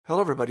Hello,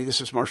 everybody. This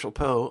is Marshall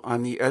Poe.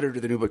 I'm the editor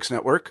of the New Books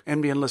Network.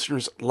 NBN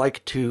listeners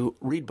like to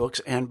read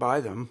books and buy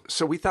them.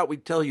 So we thought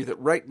we'd tell you that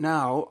right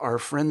now, our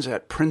friends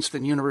at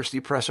Princeton University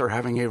Press are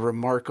having a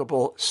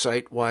remarkable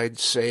site-wide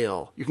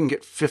sale. You can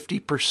get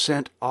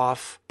 50%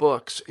 off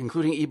books,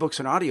 including ebooks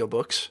and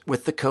audiobooks,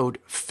 with the code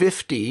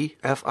 50,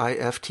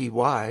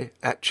 F-I-F-T-Y,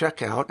 at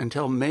checkout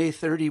until May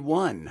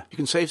 31. You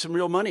can save some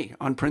real money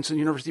on Princeton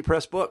University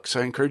Press books.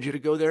 I encourage you to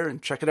go there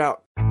and check it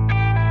out.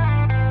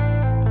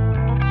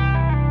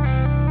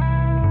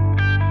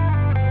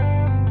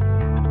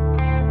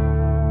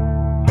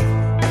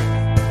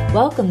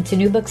 Welcome to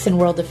New Books in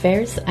World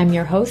Affairs. I'm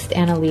your host,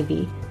 Anna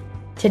Levy.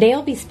 Today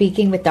I'll be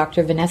speaking with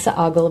Dr. Vanessa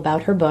Ogle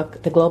about her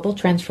book, The Global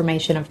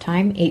Transformation of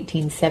Time,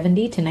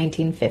 1870 to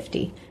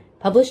 1950,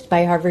 published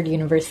by Harvard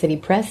University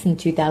Press in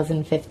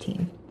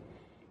 2015.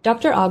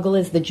 Dr. Ogle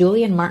is the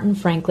Julian Martin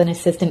Franklin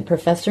Assistant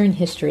Professor in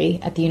History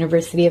at the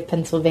University of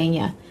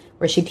Pennsylvania,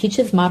 where she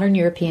teaches modern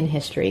European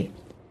history.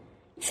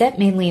 Set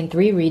mainly in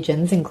three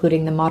regions,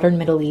 including the modern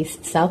Middle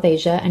East, South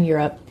Asia, and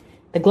Europe,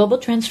 The Global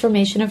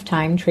Transformation of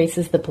Time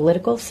traces the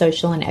political,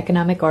 social, and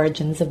economic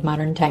origins of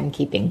modern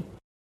timekeeping.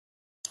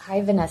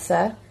 Hi,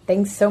 Vanessa.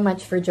 Thanks so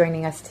much for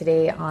joining us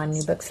today on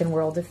New Books in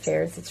World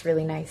Affairs. It's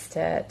really nice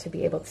to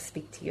be able to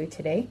speak to you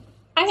today.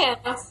 Hi,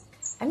 Anna.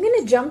 I'm going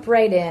to jump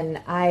right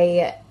in.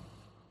 I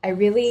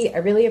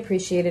really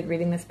appreciated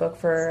reading this book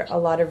for a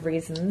lot of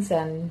reasons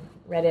and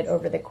read it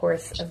over the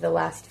course of the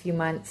last few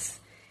months.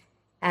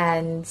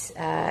 And,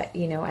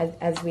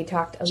 as we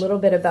talked a little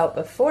bit about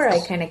before,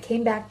 I kind of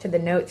came back to the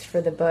notes for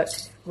the book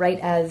right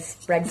as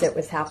Brexit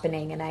was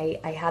happening. And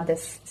I had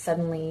this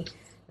suddenly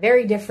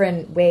very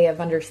different way of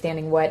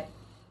understanding what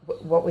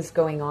was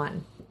going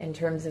on in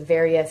terms of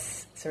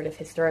various sort of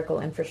historical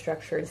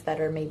infrastructures that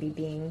are maybe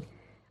being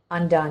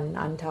undone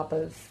on top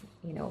of,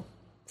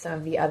 some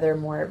of the other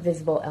more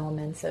visible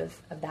elements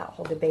of that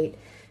whole debate.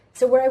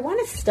 So where I want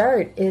to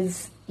start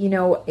is,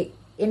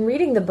 in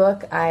reading the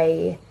book,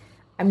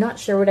 I'm not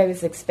sure what I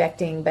was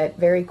expecting, but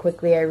very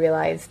quickly I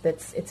realized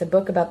that it's a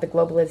book about the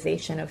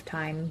globalization of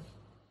time,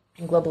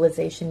 and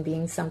globalization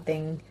being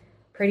something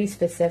pretty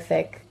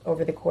specific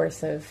over the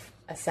course of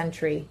a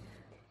century.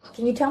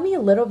 Can you tell me a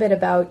little bit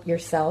about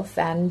yourself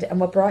and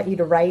what brought you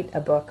to write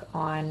a book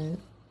on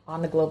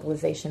the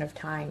globalization of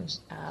time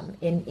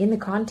in the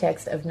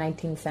context of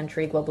 19th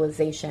century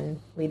globalization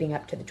leading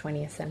up to the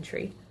 20th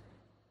century?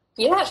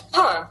 Yeah,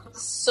 sure.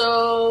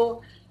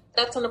 So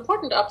that's an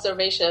important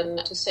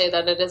observation to say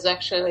that it is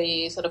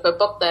actually sort of a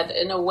book that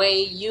in a way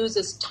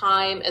uses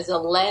time as a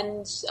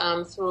lens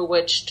through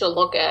which to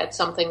look at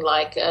something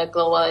like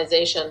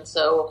globalization.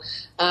 So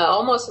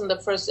almost in the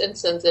first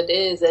instance, it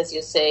is, as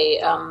you say,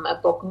 a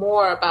book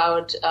more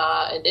about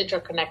an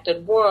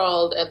interconnected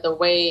world and the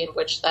way in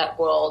which that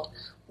world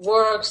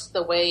works,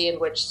 the way in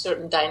which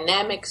certain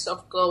dynamics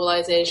of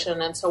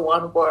globalization and so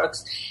on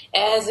works,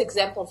 as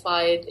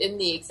exemplified in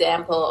the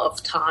example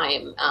of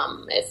time,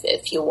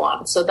 if you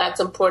want. So that's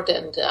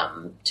important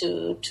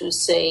to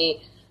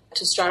say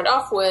to start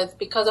off with,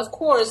 because of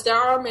course there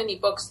are many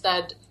books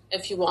that,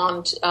 if you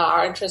want,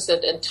 are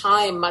interested in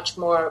time much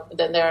more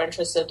than they're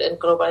interested in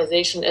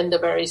globalization in the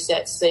very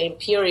same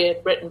period,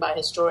 written by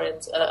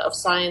historians of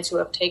science who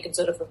have taken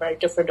sort of a very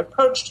different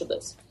approach to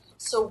this.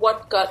 So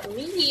what got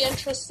me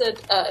interested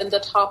in the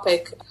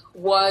topic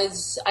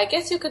was, I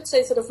guess you could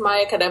say, sort of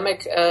my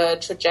academic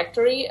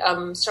trajectory,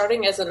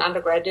 starting as an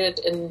undergraduate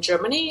in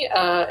Germany,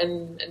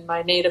 in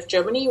my native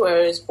Germany,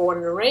 where I was born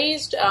and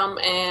raised,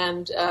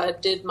 and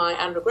did my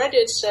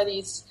undergraduate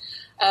studies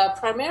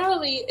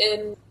primarily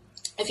in,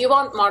 if you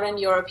want, modern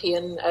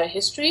European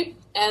history.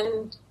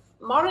 And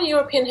modern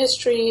European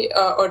history,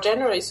 or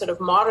generally sort of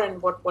modern,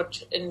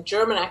 what in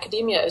German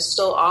academia is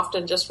still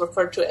often just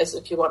referred to as,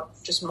 if you want,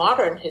 just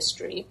modern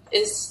history,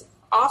 is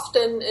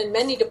often in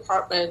many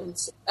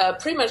departments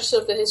pretty much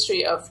sort of the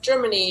history of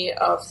Germany,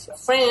 of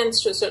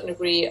France to a certain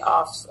degree,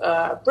 of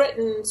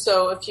Britain,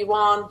 so if you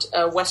want,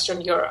 Western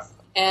Europe.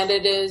 And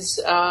it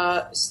is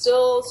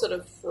still sort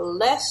of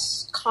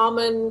less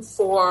common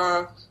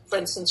for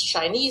instance,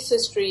 Chinese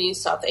history,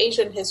 South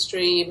Asian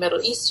history,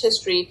 Middle East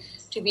history,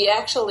 to be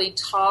actually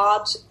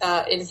taught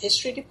in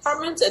history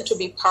departments and to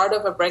be part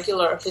of a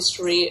regular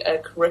history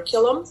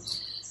curriculum.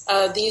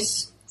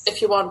 These,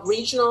 if you want,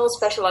 regional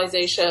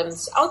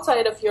specializations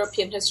outside of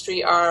European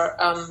history are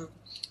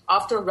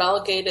often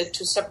relegated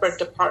to separate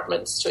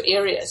departments, to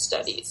area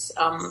studies.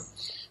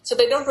 So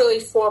they don't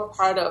really form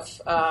part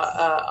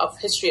of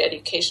history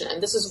education.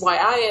 And this is why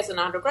I, as an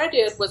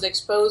undergraduate, was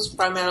exposed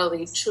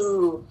primarily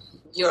to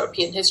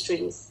European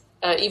history,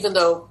 even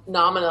though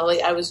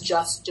nominally I was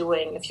just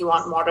doing, if you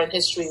want, modern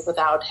history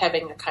without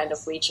having a kind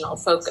of regional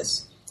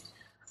focus.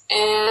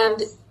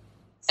 And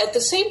at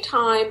the same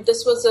time,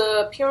 this was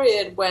a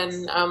period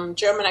when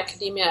German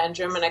academia and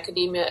German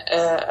academia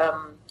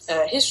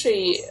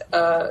history,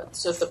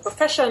 so the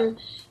profession,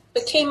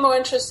 became more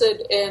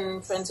interested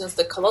in, for instance,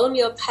 the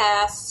colonial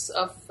pasts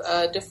of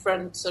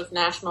different sort of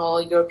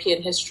national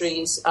European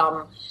histories,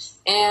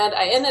 And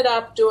I ended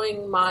up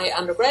doing my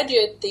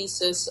undergraduate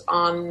thesis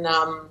on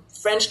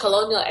French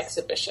colonial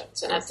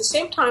exhibitions. And at the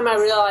same time, I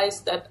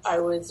realized that I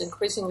was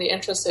increasingly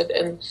interested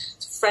in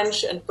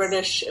French and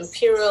British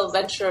imperial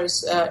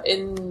ventures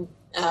in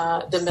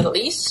the Middle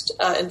East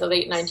in the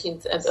late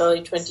 19th and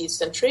early 20th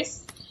century.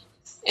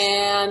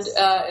 And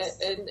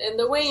in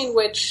the way in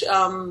which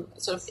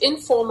sort of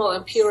informal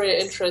imperial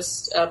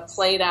interest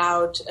played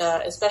out,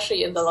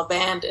 especially in the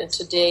Levant and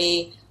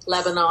today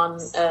Lebanon,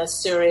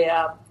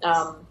 Syria,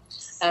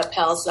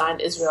 Palestine,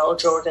 Israel,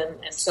 Jordan,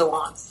 and so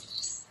on.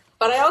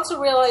 But I also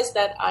realized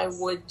that I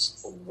would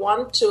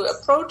want to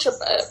approach a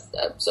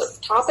sort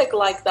of topic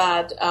like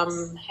that,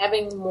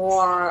 having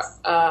more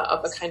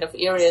of a kind of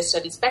area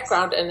studies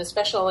background, and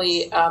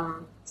especially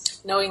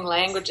knowing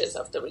languages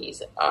of the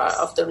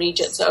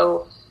region.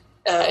 So,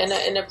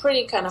 in a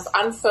pretty kind of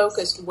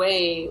unfocused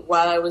way,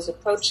 while I was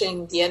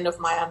approaching the end of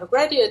my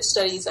undergraduate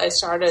studies, I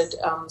started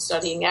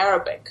studying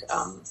Arabic.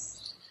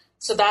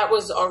 So that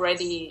was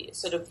already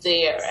sort of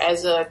there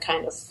as a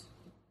kind of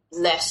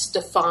less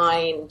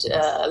defined,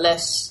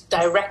 less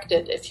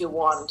directed, if you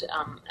want,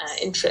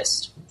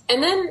 interest.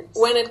 And then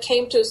when it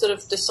came to sort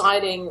of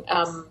deciding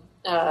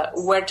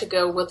where to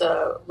go with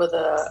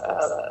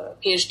a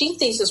PhD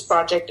thesis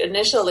project,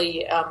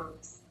 initially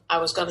I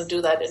was going to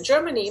do that in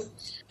Germany.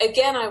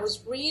 Again, I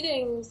was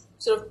reading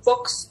sort of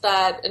books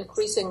that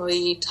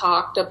increasingly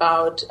talked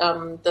about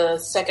the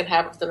second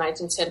half of the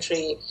 19th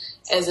century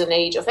as an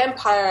age of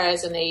empire,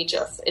 as an age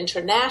of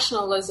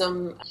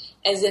internationalism,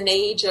 as an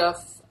age of,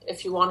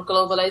 if you want,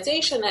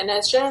 globalization, and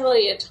as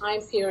generally a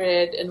time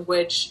period in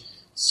which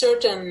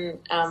certain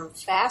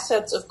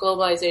facets of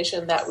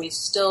globalization that we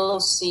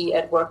still see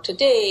at work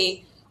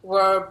today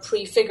were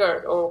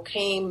prefigured or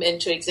came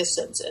into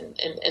existence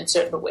in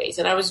certain ways.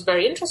 And I was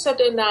very interested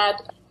in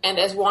that. And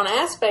as one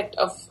aspect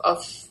of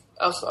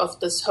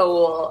this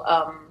whole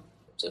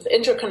sort of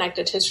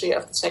interconnected history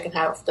of the second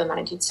half of the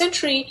 19th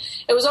century,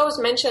 it was always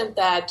mentioned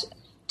that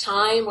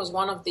time was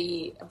one of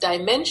the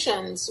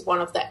dimensions,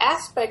 one of the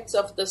aspects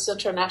of this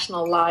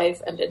international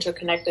life and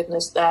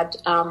interconnectedness that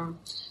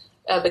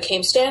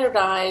became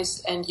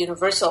standardized and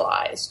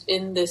universalized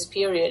in this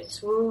period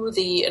through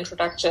the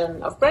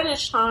introduction of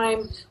Greenwich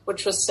time,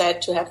 which was said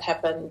to have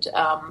happened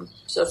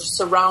sort of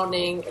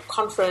surrounding a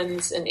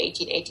conference in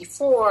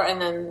 1884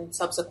 and then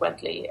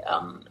subsequently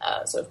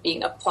sort of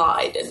being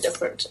applied in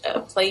different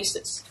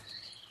places.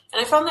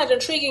 And I found that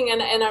intriguing,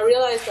 and I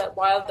realized that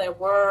while there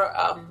were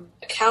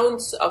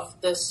accounts of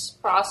this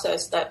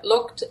process that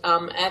looked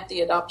at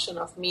the adoption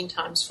of mean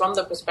times from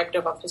the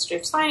perspective of history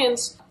of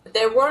science,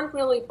 there weren't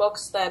really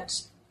books that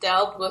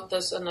dealt with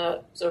this in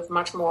a sort of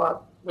much more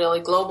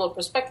really global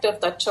perspective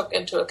that took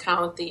into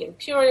account the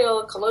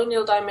imperial,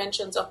 colonial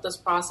dimensions of this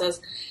process,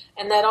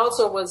 and that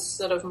also was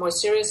sort of more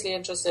seriously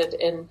interested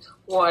in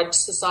what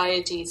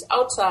societies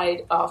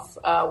outside of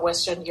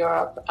Western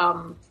Europe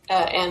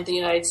and the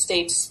United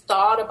States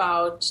thought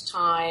about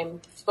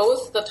time,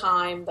 both the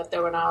time that they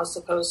were now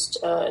supposed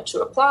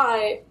to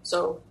apply,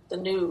 so the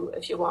new,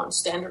 if you want,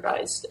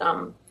 standardized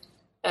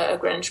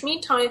Greenwich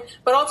Mean Time,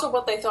 but also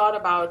what they thought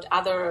about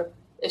other,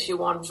 if you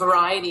want,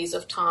 varieties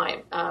of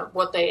time,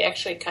 what they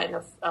actually kind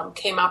of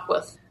came up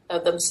with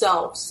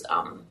themselves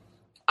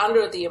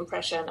under the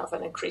impression of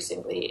an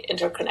increasingly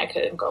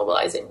interconnected and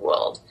globalizing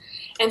world.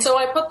 And so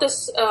I put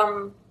this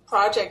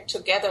project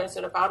together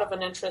sort of out of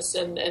an interest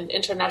in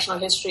international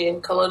history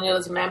and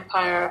colonialism,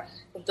 empire,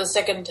 the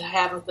second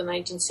half of the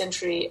 19th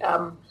century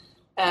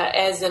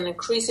as an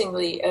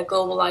increasingly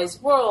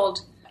globalized world,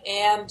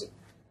 and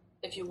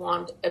if you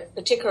want, a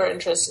particular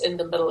interest in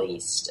the Middle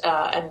East,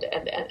 and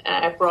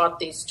I brought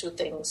these two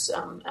things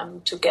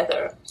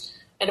together.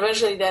 And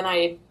eventually then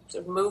I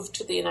sort of moved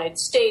to the United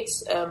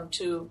States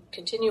to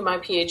continue my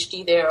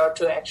PhD there, or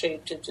to actually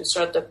to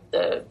start the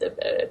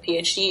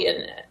PhD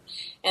in.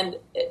 And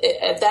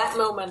at that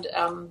moment,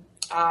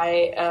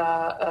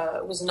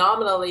 I was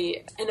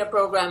nominally in a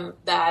program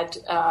that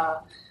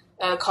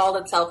called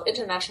itself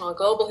International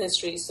Global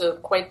History, so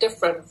quite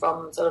different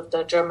from sort of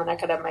the German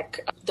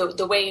academic,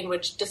 the way in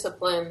which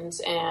disciplines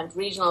and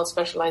regional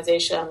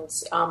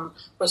specializations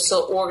were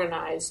still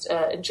organized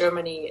in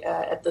Germany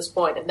at this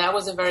point. And that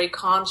was a very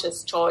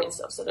conscious choice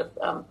of sort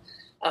of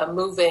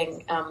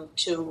moving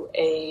to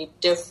a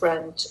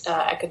different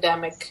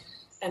academic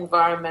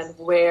environment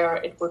where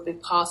it would be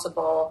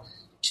possible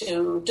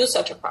to do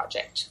such a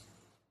project.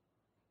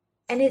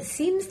 And it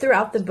seems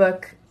throughout the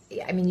book,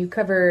 I mean, you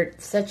cover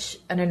such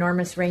an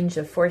enormous range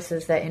of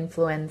forces that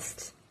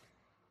influenced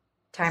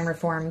time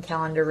reform,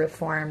 calendar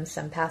reform,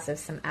 some passive,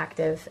 some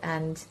active.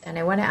 And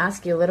I want to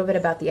ask you a little bit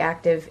about the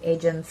active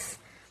agents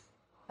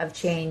of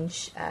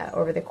change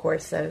over the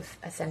course of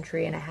a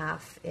century and a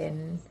half,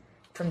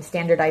 from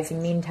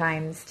standardizing mean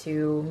times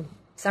to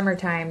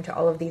summertime to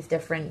all of these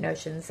different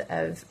notions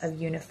of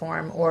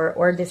uniform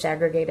or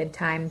disaggregated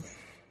time.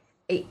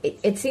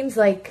 It seems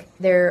like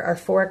there are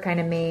four kind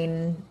of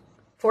main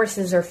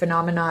forces or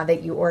phenomena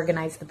that you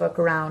organize the book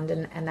around,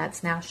 and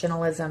that's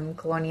nationalism,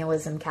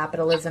 colonialism,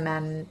 capitalism,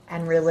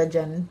 and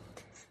religion.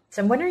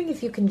 So I'm wondering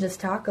if you can just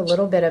talk a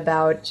little bit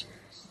about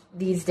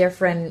these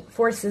different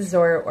forces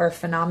or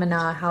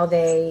phenomena, how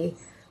they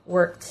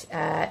worked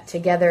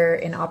together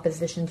in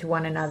opposition to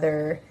one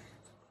another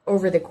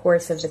over the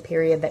course of the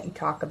period that you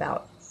talk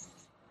about.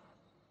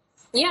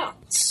 Yeah.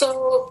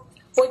 So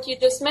what you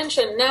just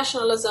mentioned,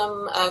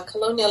 nationalism,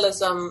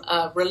 colonialism,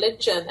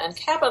 religion, and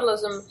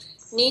capitalism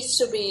needs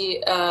to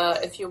be,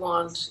 if you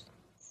want,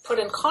 put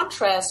in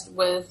contrast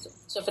with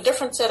sort of a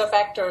different set of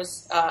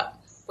actors,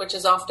 which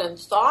is often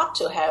thought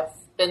to have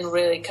been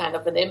really kind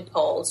of an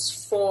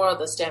impulse for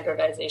the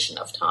standardization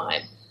of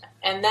time.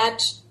 And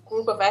that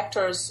group of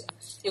actors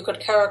you could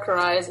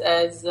characterize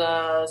as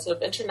a sort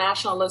of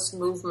internationalist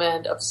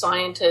movement of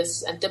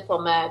scientists and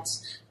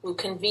diplomats who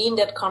convened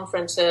at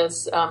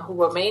conferences, who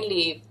were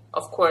mainly,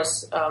 of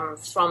course,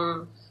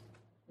 from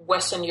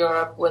Western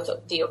Europe, with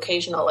the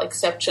occasional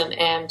exception,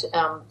 and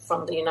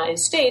from the United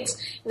States.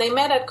 And they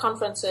met at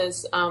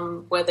conferences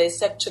where they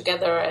sat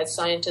together as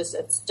scientists,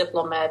 as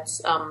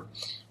diplomats,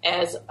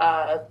 as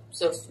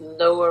sort of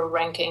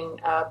lower-ranking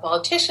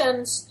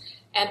politicians,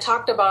 and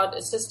talked about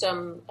a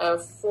system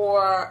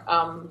for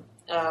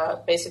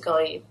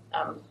basically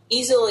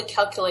easily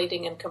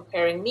calculating and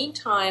comparing mean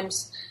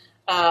times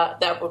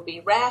that would be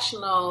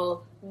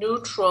rational,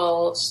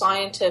 neutral,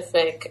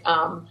 scientific,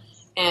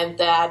 and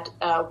that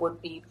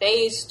would be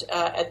based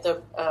at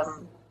the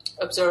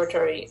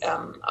Observatory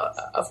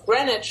of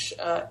Greenwich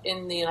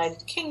in the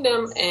United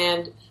Kingdom,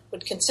 and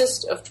would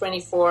consist of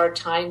 24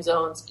 time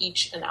zones,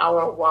 each an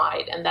hour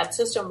wide. And that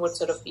system would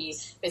sort of be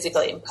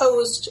basically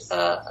imposed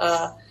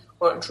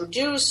or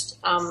introduced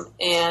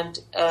and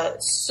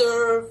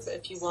serve,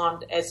 if you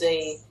want, as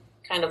a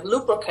kind of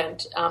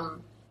lubricant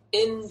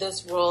in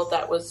this world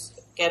that was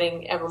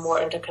getting ever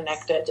more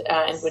interconnected,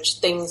 in which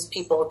things,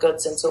 people,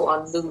 goods, and so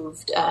on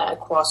moved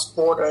across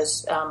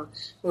borders,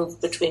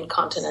 moved between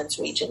continents,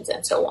 regions,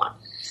 and so on.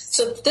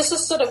 So this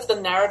is sort of the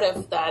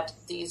narrative that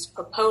these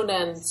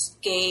proponents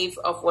gave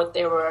of what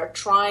they were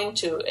trying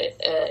to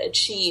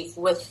achieve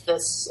with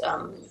this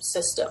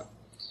system.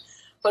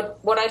 But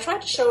what I try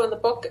to show in the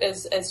book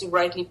is, as you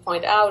rightly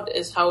point out,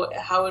 is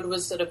how it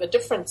was sort of a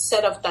different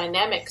set of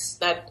dynamics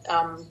that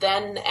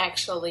then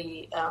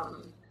actually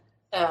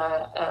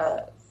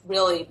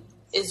really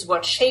is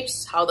what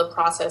shapes how the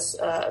process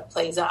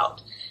plays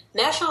out.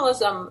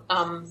 Nationalism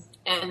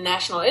and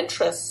national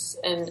interests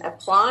in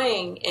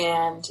applying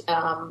and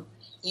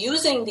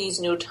using these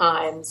new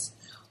times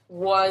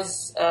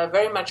was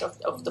very much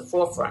of the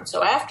forefront.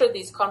 So after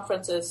these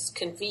conferences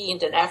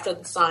convened and after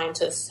the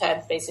scientists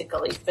had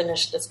basically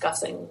finished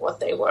discussing what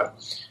they were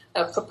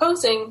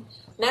proposing,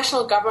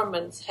 national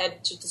governments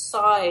had to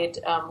decide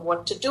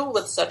what to do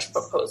with such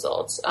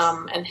proposals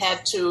and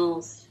had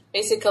to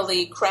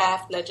basically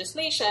craft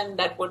legislation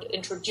that would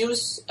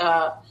introduce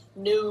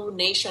new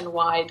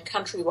nationwide,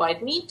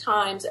 countrywide mean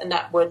times, and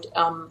that would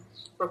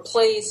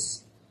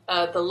replace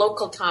the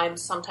local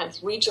times,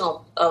 sometimes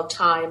regional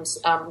times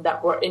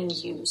that were in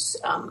use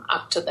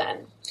up to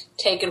then,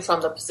 taken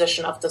from the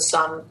position of the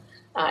sun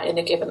in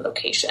a given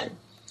location.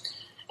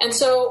 And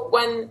so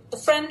when the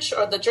French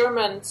or the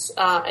Germans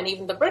and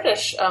even the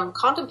British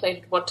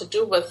contemplated what to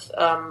do with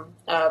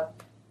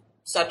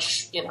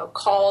such,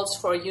 calls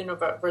for a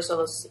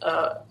universalist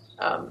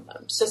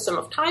system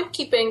of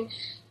timekeeping,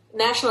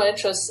 national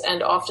interests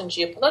and often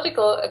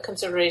geopolitical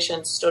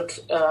considerations stood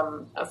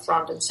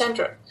front and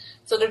center.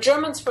 So the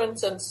Germans, for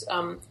instance,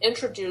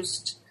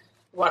 introduced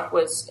what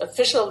was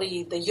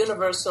officially the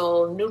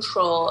universal,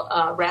 neutral,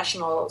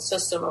 rational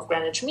system of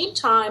Greenwich Mean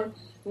Time,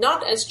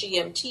 not as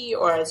GMT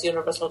or as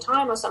universal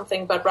time or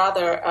something, but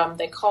rather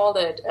they called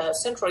it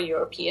Central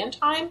European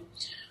Time,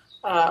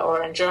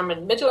 or in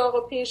German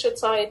Mitteleuropäische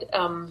Zeit,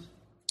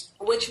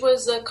 which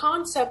was a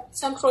concept.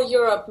 Central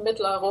Europe,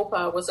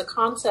 Mitteleuropa was a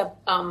concept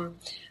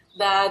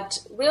that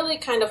really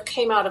kind of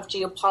came out of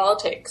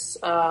geopolitics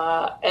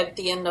at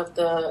the end of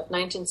the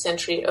 19th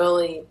century,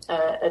 early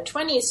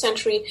 20th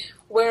century,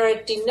 where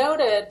it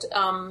denoted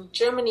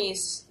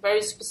Germany's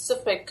very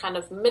specific kind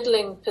of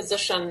middling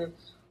position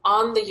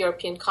on the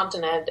European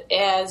continent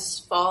as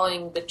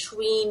falling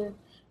between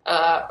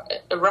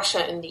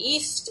Russia in the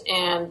east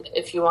and,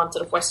 if you want,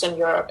 sort of Western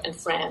Europe and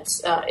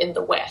France in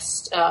the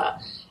west,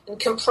 and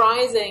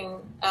comprising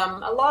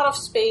a lot of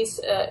space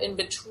in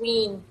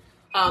between,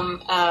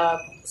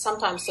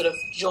 sometimes sort of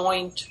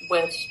joint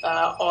with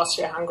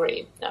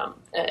Austria-Hungary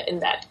in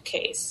that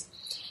case.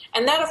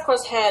 And that, of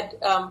course, had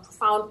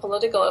profound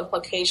political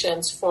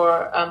implications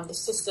for the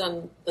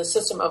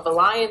system of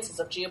alliances,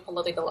 of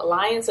geopolitical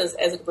alliances,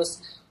 as it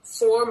was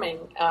forming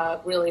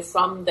really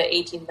from the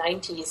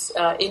 1890s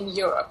in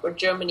Europe, where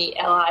Germany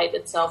allied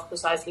itself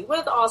precisely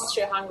with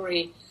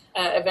Austria-Hungary,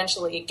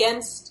 eventually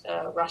against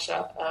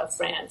Russia,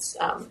 France,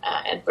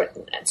 and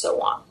Britain, and so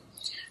on.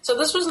 So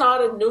this was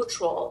not a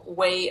neutral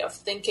way of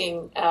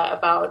thinking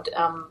about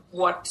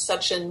what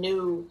such a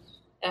new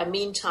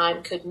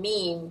meantime could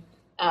mean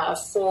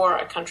for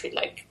a country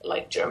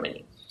like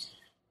Germany,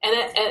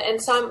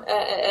 and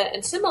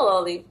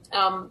similarly,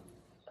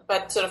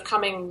 but sort of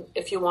coming,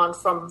 if you want,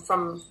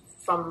 from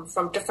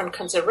from different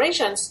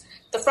considerations,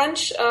 the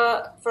French,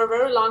 for a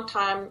very long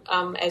time,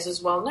 as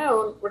is well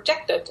known,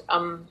 rejected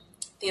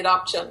the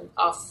adoption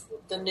of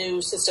the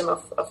new system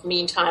of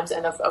mean times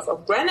and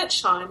of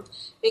Greenwich time,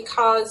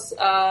 because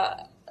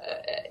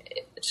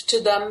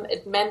to them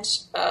it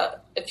meant,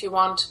 if you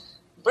want,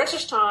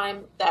 British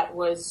time that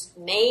was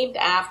named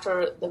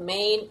after the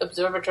main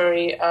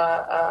observatory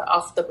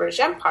of the British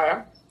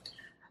Empire.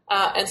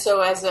 And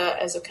so as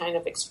a kind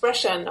of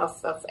expression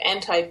of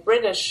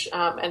anti-British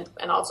and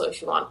also,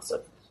 if you want,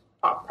 so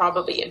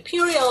probably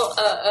imperial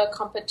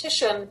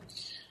competition,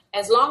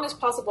 as long as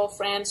possible,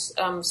 France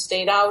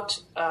stayed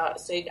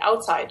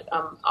outside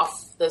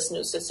of this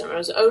new system. It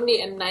was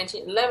only in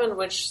 1911,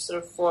 which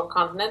sort of for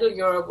continental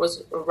Europe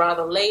was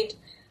rather late,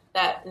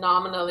 that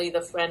nominally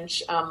the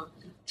French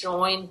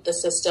joined the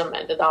system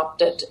and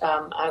adopted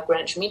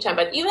Greenwich Mean Time.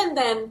 But even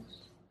then,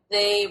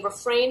 they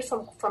refrained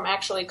from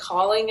actually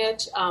calling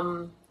it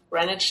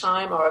Greenwich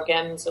time, or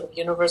again, sort of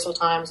universal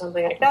time,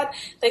 something like that.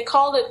 They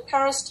called it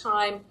Paris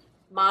time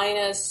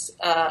minus,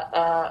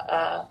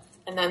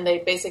 and then they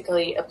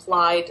basically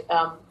applied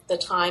the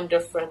time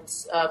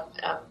difference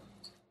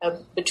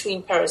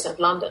between Paris and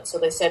London. So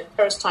they said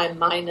Paris time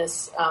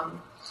minus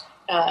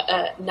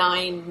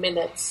 9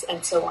 minutes,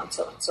 and so on,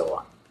 so on, so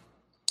on.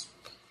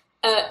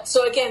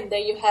 So again, there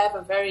you have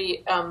a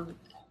very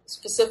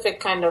specific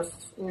kind of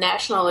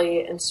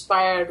nationally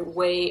inspired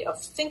way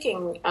of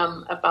thinking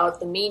about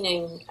the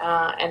meaning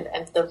and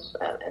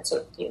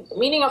so the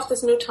meaning of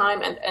this new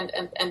time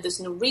and this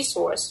new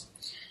resource.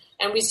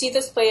 And we see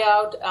this play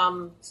out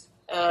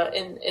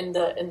in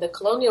the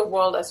colonial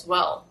world as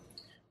well,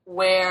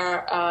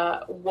 where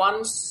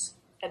once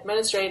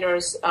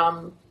administrators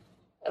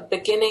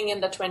beginning in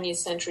the 20th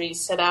century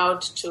set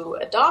out to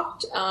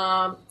adopt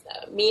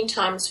mean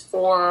times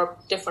for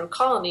different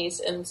colonies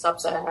in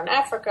sub-Saharan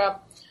Africa,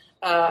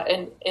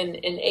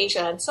 in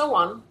Asia and so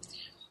on,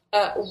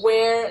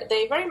 where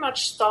they very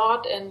much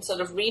thought in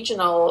sort of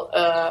regional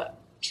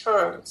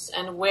terms,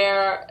 and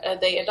where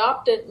they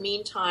adopted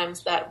mean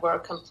times that were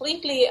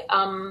completely,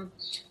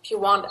 if you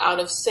want, out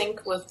of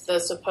sync with the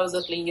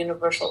supposedly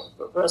universal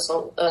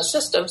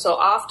system. So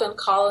often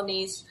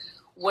colonies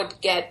would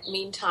get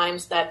mean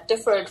times that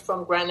differed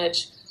from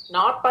Greenwich,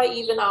 not by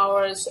even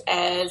hours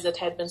as it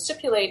had been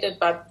stipulated,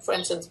 but for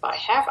instance by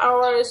half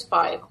hours,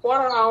 by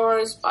quarter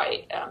hours,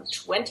 by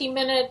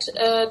 20-minute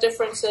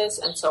differences,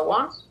 and so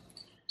on.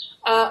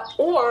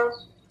 Or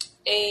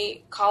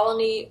a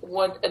colony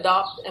would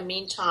adopt a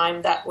mean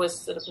time that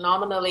was sort of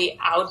nominally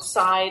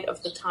outside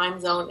of the time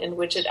zone in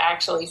which it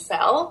actually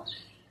fell.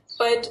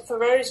 But for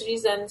various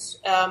reasons,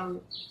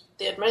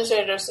 the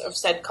administrators of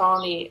said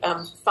colony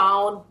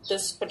found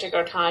this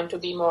particular time to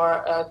be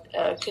more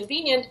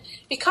convenient,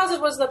 because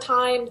it was the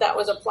time that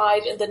was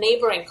applied in the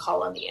neighboring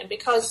colony, and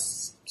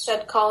because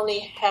said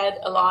colony had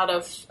a lot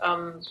of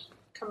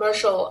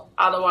commercial,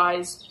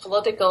 otherwise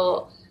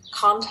political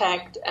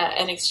contact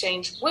and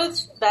exchange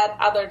with that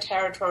other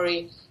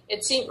territory.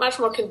 It seemed much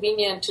more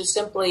convenient to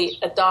simply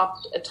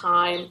adopt a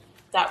time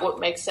that would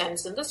make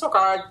sense in this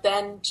regard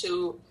than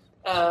to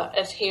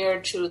adhere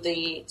to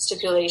the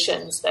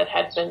stipulations that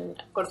had been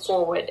put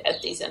forward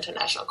at these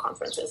international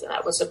conferences, and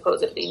that was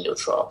supposedly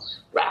neutral,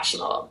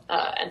 rational,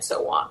 and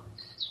so on.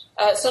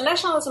 So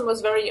nationalism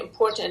was very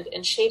important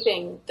in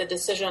shaping the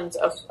decisions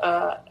of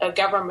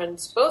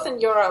governments, both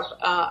in Europe,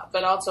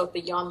 but also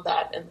beyond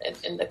that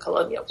in the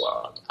colonial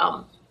world.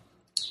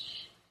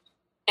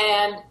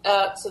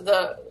 So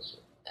the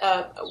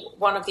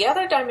one of the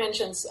other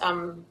dimensions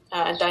and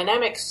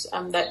dynamics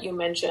that you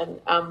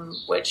mentioned,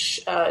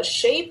 which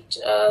shaped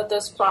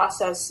this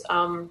process,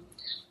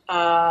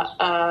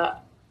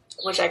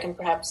 which I can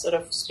perhaps sort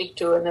of speak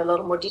to in a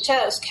little more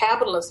detail, is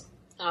capitalism,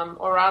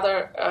 or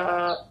rather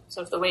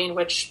sort of the way in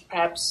which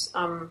perhaps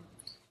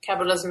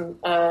capitalism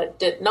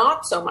did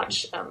not so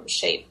much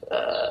shape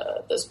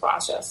this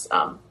process.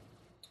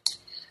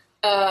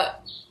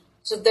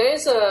 So there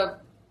is a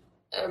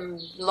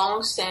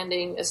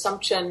long-standing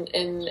assumption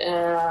in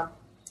the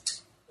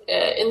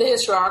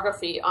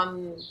historiography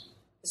on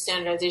the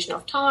standardization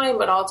of time,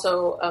 but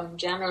also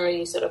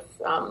generally sort of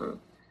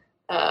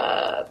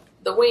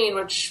the way in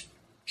which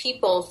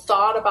people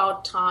thought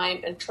about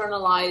time,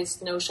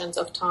 internalized notions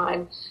of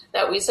time,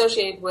 that we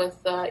associate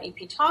with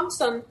E.P.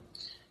 Thompson,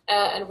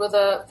 and with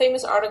a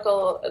famous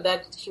article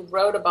that he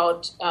wrote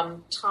about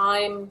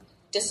time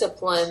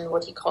discipline,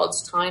 what he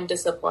calls time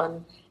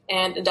discipline,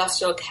 and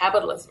industrial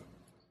capitalism.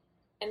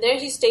 And there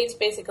he states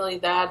basically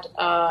that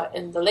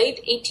in the late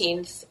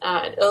 18th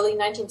and early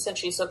 19th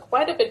century, so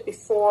quite a bit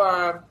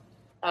before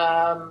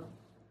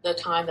the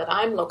time that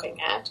I'm looking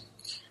at,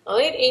 the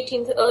late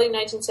 18th, early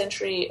 19th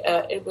century,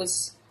 it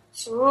was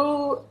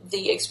through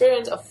the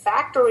experience of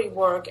factory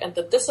work and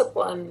the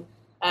discipline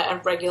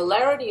and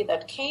regularity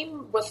that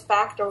came with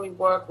factory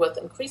work, with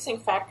increasing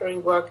factory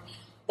work,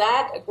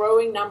 that a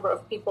growing number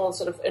of people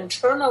sort of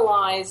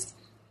internalized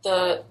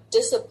the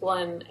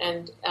discipline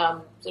and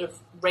sort of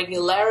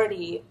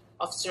regularity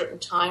of certain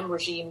time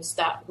regimes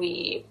that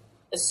we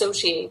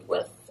associate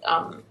with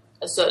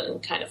a certain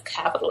kind of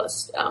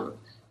capitalist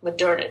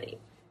modernity.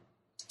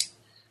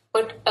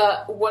 But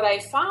what I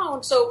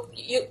found,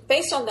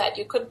 based on that,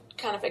 you could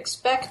kind of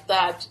expect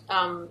that,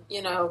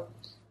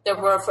 there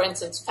were, for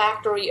instance,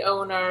 factory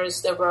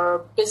owners, there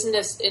were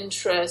business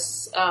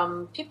interests,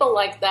 people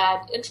like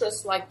that,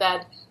 interests like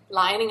that,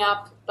 lining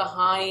up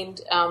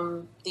behind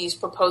these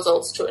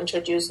proposals to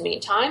introduce mean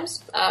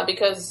times,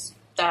 because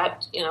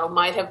that,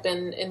 might have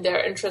been in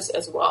their interest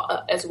as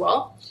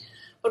well.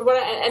 But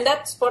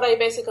that's what I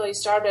basically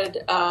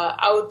started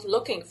out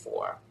looking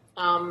for.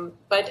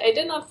 But I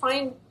did not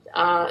find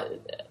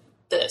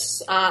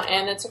this,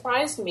 and it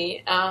surprised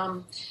me.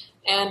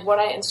 And what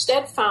I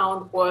instead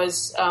found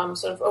was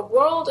sort of a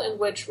world in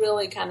which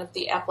really kind of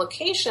the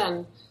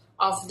application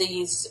of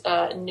these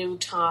new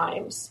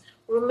times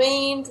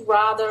remained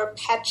rather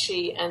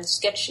patchy and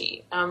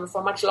sketchy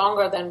for much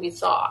longer than we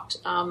thought.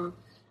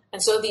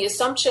 And so the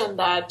assumption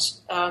that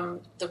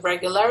the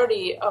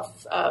regularity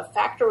of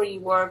factory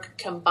work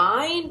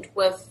combined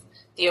with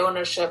the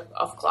ownership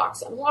of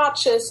clocks and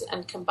watches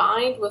and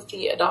combined with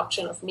the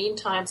adoption of mean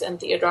times and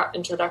the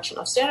introduction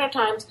of standard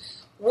times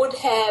would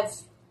have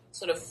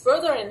sort of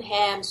further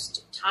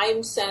enhanced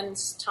time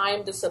sense,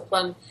 time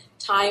discipline,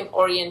 time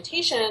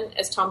orientation,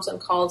 as Thompson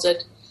calls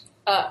it.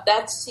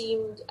 That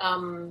seemed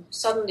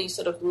suddenly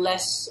sort of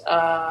less,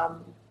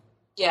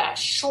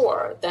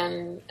 sure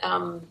than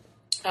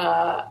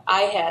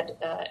I had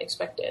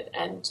expected.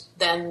 And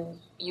then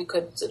you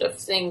could sort of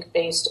think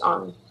based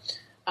on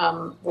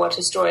what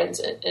historians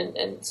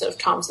in sort of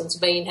Thompson's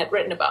vein had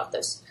written about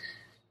this.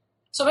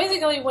 So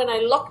basically, when I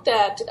looked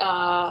at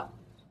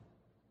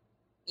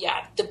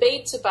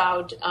debates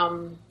about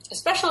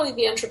especially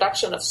the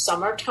introduction of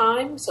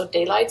summertime, so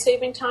daylight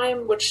saving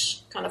time,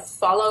 which kind of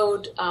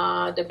followed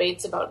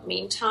debates about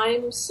mean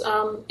times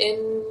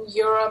in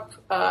Europe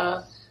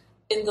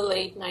in the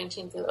late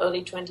 19th and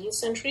early 20th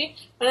century.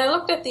 When I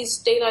looked at these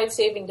daylight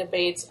saving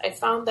debates, I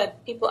found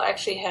that people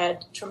actually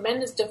had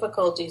tremendous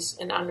difficulties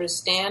in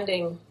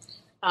understanding,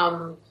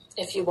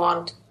 if you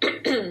want,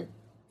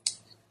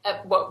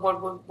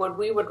 what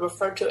we would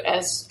refer to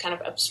as kind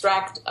of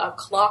abstract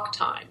clock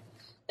time.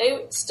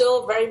 They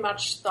still very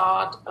much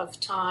thought of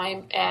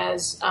time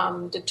as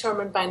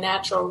determined by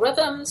natural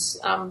rhythms,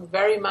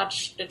 very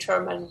much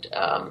determined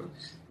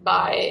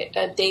by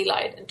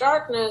daylight and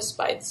darkness,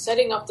 by the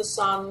setting of the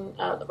sun,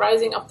 the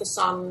rising of the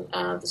sun,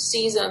 the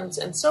seasons,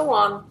 and so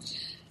on.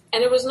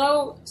 And there was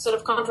no sort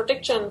of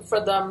contradiction for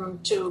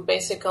them to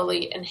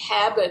basically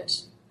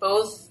inhabit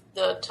both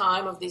the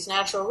time of these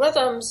natural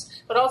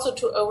rhythms, but also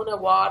to own a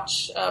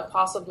watch,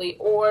 possibly,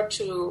 or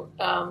to,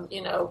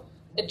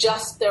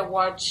 adjust their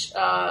watch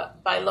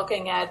by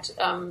looking at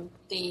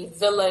the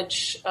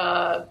village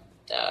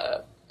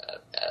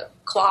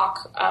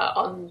clock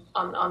on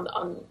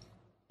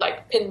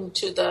like pinned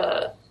to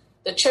the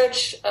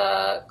church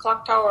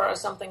clock tower or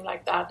something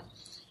like that.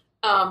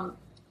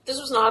 This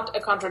was not a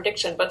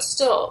contradiction, but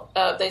still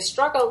they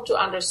struggled to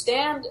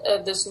understand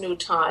this new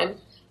time,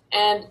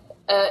 and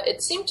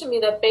it seemed to me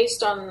that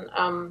based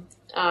on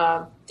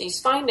these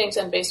findings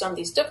and based on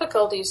these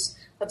difficulties,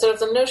 that sort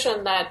of the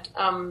notion that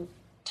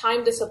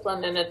time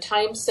discipline and a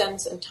time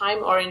sense and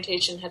time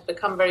orientation had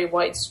become very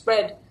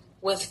widespread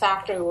with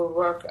factory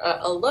work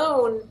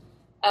alone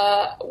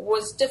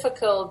was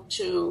difficult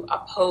to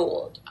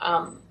uphold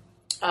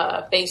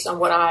based on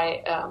what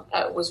I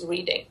was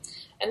reading.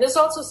 And this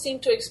also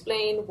seemed to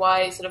explain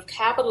why sort of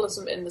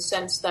capitalism, in the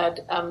sense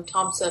that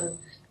Thompson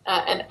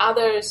and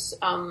others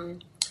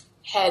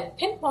had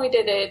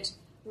pinpointed it,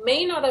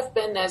 may not have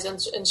been as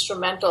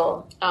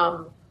instrumental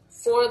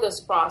for this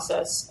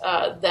process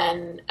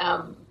than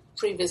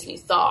previously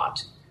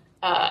thought.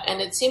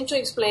 And it seemed to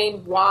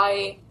explain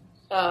why,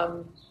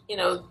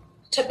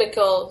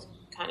 typical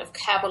kind of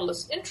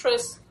capitalist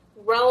interests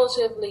were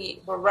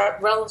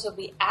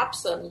relatively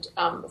absent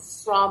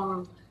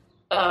from,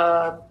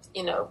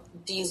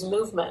 these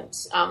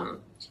movements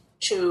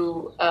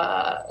to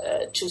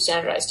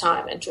standardize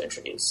time and to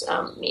introduce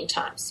mean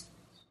times.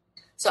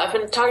 So I've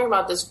been talking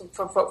about this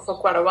for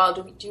quite a while.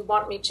 Do you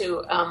want me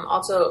to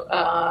also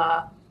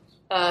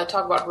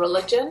talk about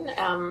religion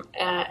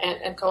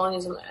and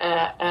colonialism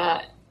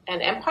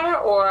and empire,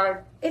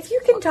 or if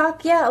you can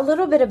talk, a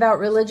little bit about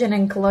religion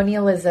and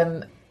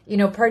colonialism.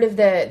 Part of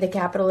the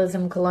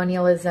capitalism,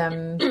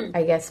 colonialism,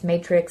 I guess,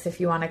 matrix, if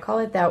you want to call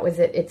it that, was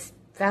it's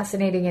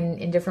fascinating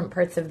in different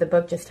parts of the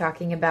book, just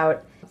talking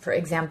about, for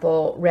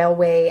example,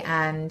 railway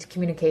and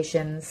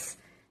communications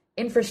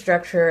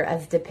infrastructure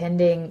as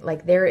depending,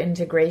 like their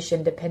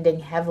integration depending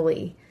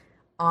heavily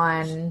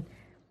on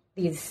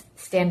these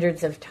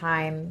standards of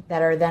time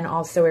that are then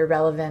also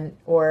irrelevant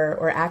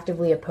or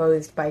actively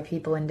opposed by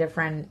people in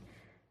different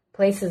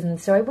places.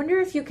 And so I wonder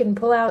if you can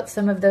pull out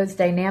some of those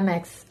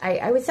dynamics.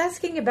 I was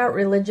asking about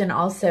religion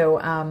also,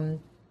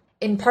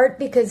 in part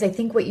because I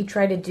think what you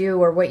try to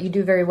do, or what you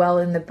do very well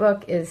in the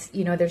book, is,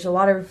 there's a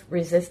lot of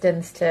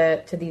resistance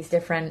to these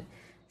different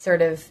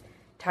sort of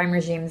time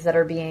regimes that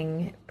are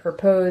being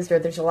proposed, or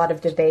there's a lot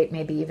of debate,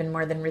 maybe even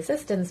more than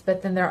resistance,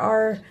 but then there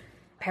are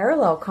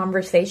parallel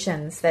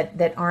conversations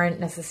that aren't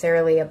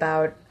necessarily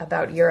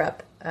about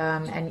Europe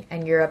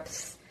and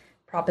Europe's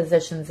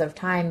propositions of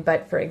time.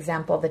 But for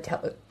example,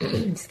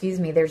 excuse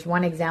me, there's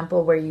one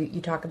example where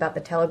you talk about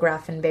the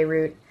telegraph in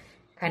Beirut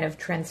kind of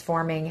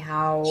transforming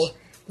how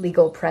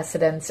legal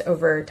precedents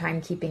over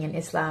timekeeping in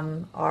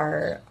Islam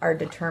are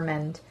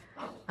determined.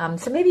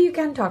 So maybe you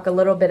can talk a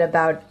little bit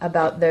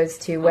about those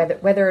two,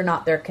 whether or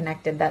not they're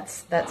connected.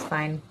 That's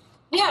fine.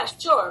 Yeah,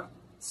 sure.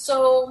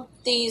 So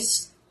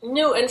these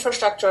new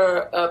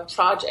infrastructure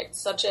projects,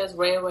 such as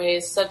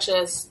railways, such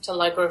as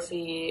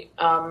telegraphy,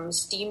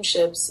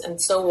 steamships,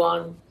 and so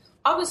on,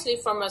 obviously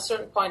from a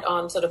certain point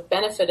on sort of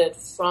benefited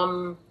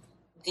from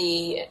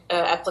the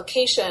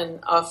application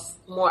of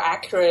more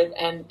accurate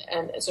and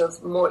sort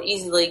of more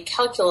easily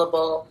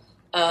calculable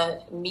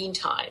mean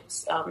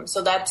times.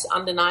 So that's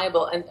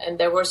undeniable. And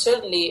there were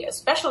certainly,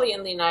 especially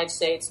in the United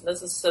States,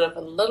 this is sort of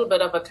a little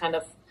bit of a kind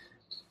of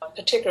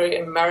particularly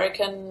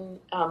American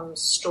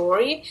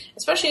story.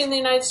 Especially in the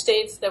United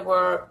States, there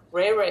were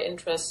railway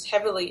interests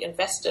heavily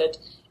invested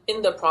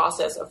in the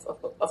process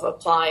of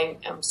applying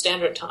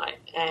standard time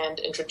and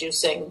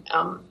introducing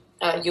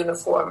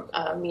uniform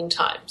mean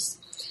times.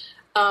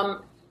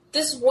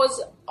 This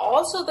was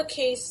also the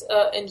case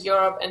in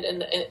Europe and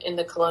in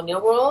the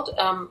colonial world,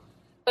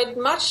 but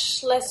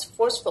much less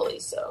forcefully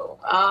so.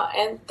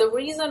 And the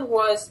reason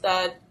was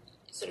that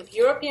sort of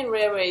European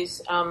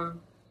railways,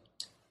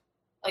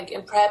 like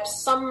in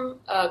perhaps some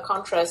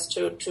contrast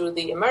to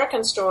the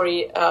American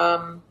story,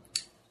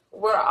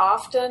 were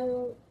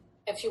often,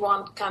 if you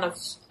want, kind of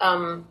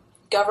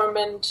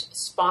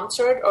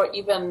government-sponsored or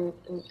even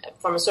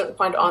from a certain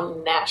point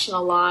on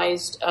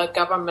nationalized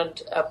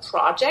government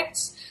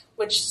projects,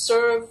 which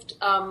served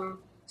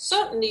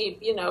certainly,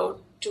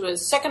 to a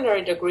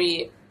secondary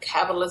degree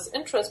capitalist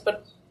interest,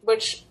 but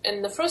which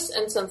in the first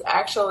instance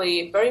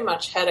actually very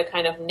much had a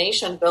kind of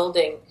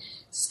nation-building,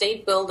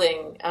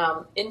 state-building,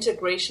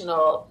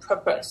 integrational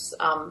purpose,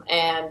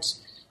 and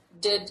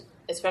did,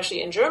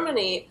 especially in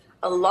Germany,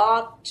 a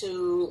lot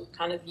to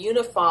kind of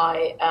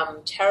unify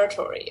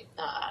territory.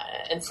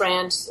 In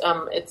France,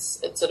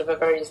 it's sort of a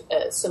very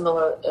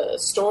similar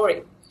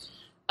story.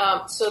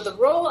 So the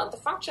role and the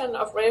function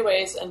of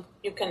railways, and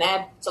you can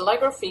add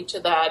telegraphy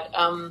to that,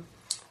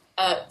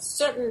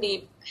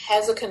 certainly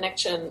has a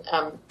connection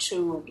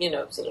to,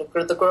 sort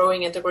of the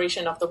growing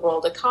integration of the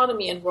world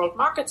economy and world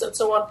markets and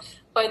so on.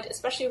 But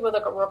especially with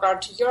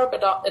regard to Europe,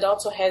 it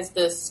also has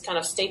this kind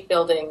of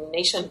state-building,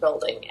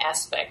 nation-building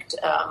aspect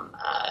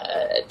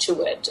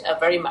to it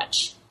very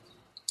much.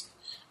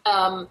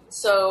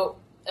 So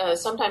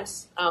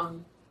sometimes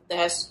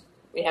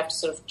we have to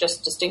sort of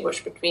just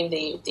distinguish between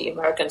the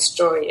American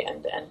story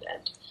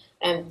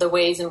and the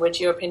ways in which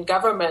European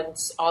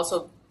governments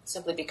also,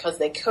 simply because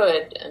they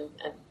could and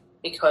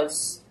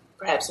because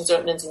perhaps in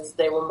certain instances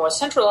they were more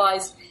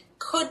centralized,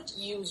 could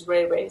use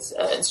railways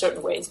in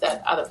certain ways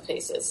that other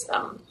places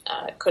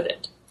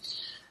couldn't.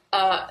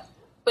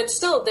 But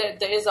still, there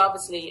is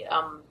obviously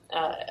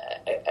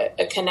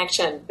a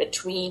connection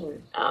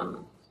between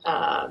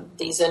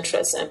these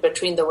interests and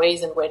between the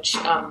ways in which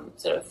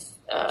sort of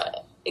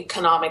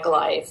economic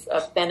life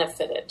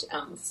benefited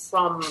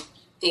from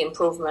the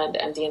improvement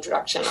and the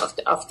introduction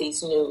of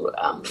these new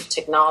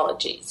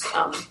technologies.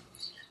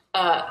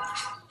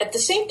 At the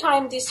same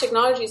time, these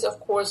technologies, of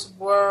course,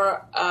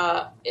 were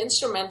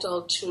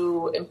instrumental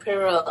to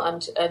imperial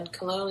and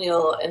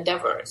colonial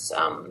endeavors.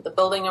 The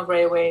building of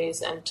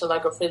railways and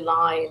telegraphy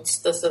lines,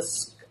 this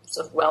is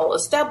sort of well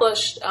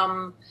established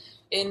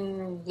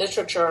in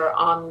literature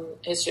on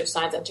history of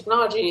science and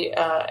technology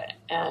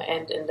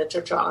and in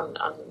literature on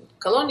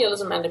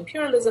colonialism and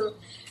imperialism.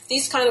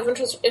 These kind of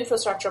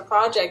infrastructure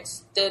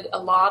projects did a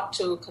lot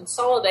to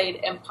consolidate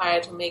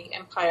empire, to make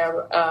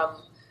empire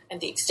and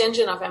the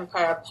extension of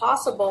empire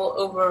possible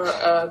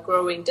over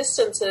growing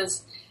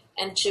distances,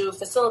 and to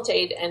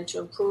facilitate and to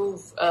improve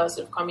sort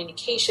of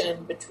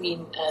communication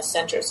between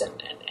centers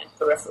and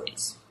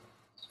peripheries.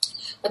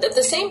 But at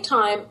the same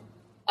time,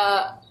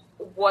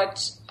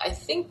 what I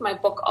think my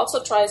book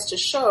also tries to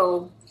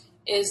show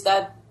is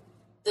that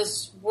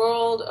this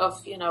world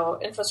of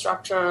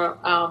infrastructure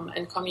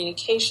and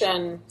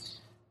communication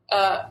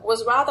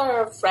was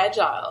rather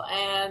fragile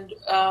and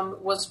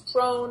was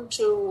prone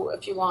to,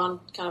 if you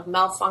want, kind of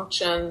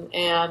malfunction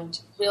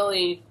and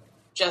really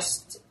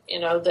just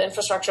the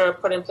infrastructure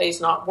put in place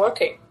not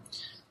working.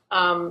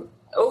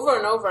 Over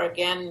and over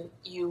again,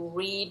 you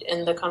read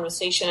in the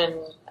conversation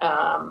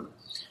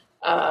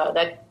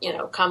that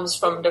comes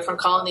from different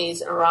colonies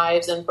and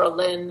arrives in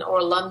Berlin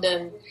or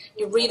London.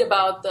 You read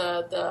about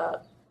the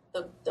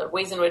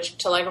ways in which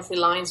telegraphy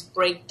lines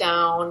break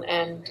down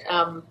and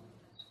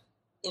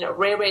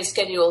railway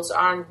schedules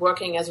aren't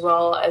working as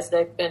well as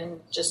they've been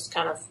just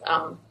kind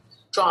of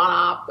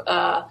drawn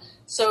up.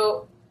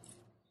 So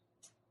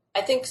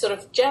I think sort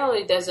of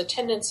generally there's a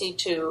tendency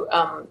to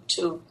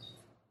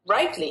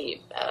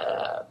rightly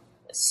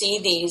see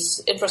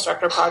these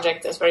infrastructure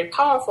projects as very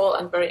powerful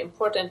and very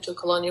important to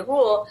colonial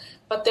rule,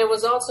 but there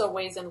was also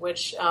ways in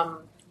which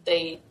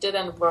they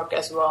didn't work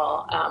as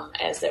well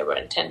as they were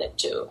intended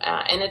to.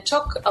 And it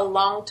took a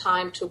long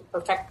time to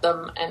perfect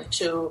them and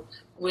to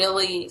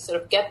really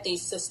sort of get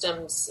these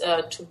systems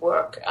to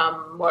work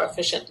more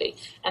efficiently.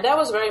 And that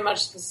was very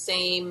much the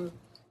same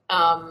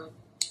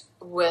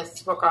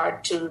with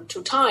regard to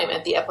time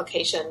and the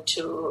application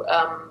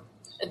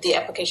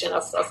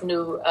of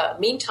new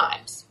mean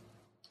times.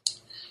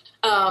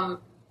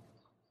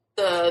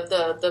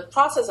 The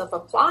process of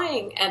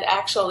applying and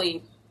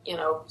actually,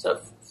 sort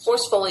of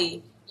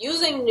forcefully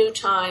using new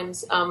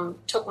times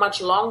took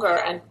much longer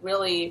and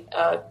really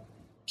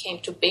came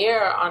to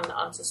bear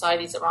on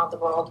societies around the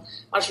world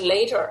much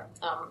later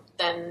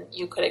than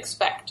you could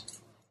expect.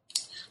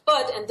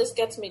 But, and this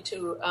gets me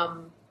to,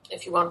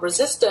 if you want,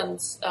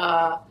 resistance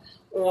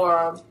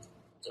or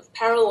sort of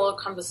parallel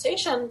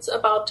conversations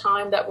about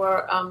time that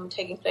were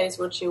taking place,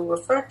 which you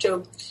referred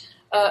to.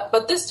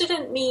 But this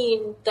didn't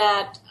mean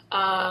that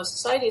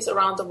societies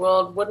around the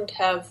world wouldn't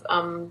have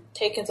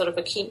taken sort of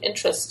a keen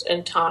interest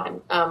in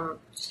time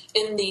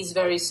in these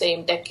very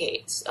same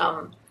decades.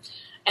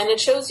 And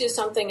it shows you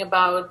something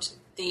about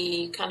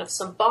the kind of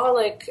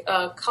symbolic,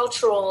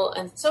 cultural,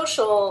 and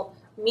social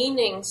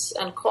meanings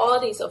and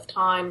qualities of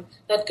time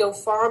that go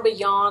far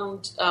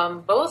beyond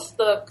both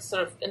the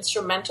sort of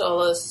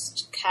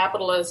instrumentalist,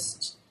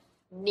 capitalist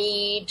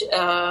need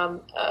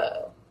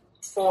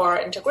for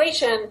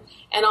integration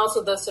and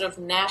also the sort of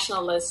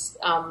nationalist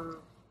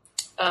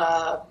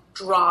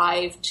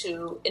drive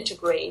to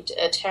integrate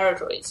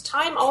territories.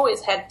 Time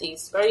always had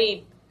these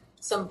very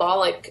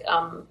symbolic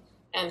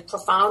and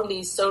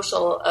profoundly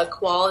social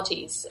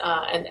qualities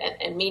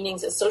and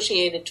meanings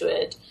associated to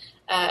it.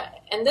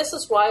 And this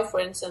is why, for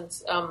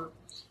instance,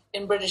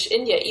 in British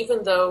India,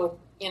 even though,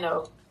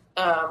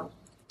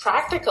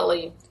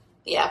 practically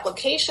the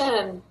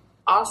application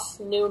of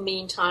new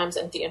mean times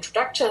and the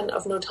introduction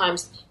of new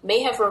times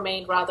may have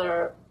remained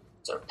rather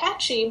sort of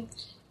patchy,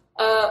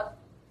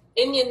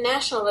 Indian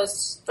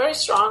nationalists very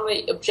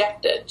strongly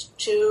objected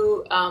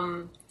to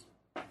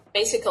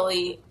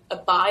basically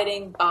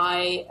abiding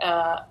by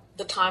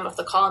the time of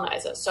the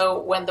colonizer. So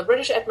when the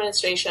British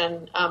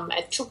administration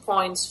at 2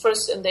 points,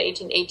 first in the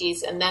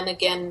 1880s and then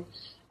again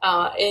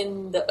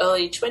in the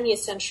early 20th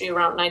century,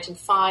 around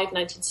 1905,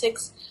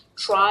 1906,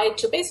 tried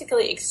to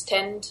basically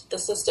extend the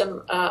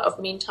system of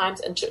mean times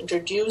and to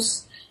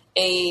introduce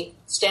a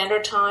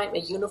standard time, a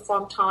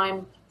uniform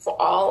time for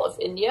all of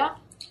India.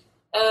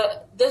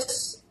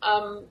 This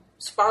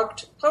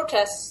sparked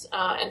protests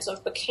and sort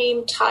of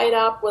became tied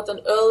up with an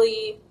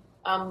early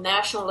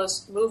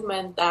nationalist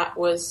movement that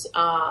was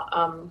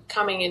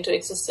coming into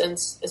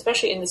existence,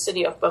 especially in the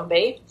city of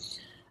Bombay.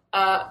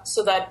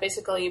 So that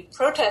basically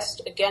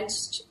protest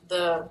against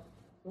the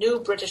new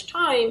British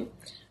time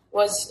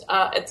was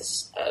at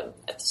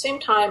the same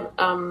time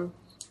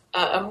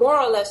a more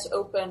or less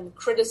open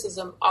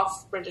criticism of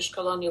British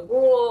colonial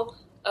rule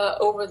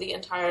over the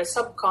entire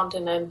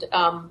subcontinent,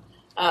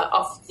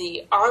 of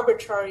the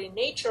arbitrary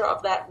nature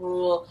of that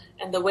rule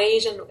and the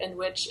ways in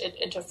which it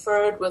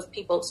interfered with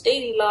people's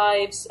daily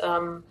lives,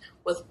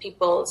 with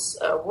people's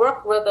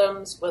work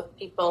rhythms, with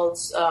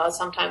people's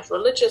sometimes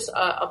religious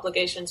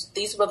obligations.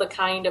 These were the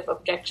kind of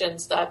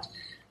objections that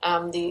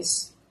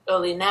these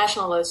early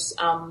nationalists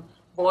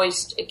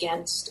voiced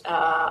against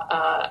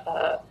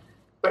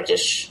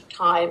British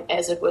time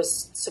as it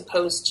was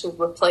supposed to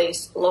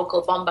replace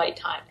local Bombay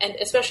time. And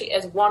especially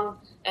as one,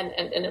 and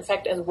in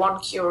fact as one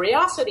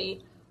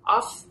curiosity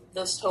of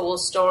this whole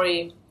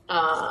story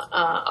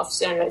of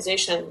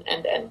standardization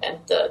and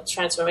the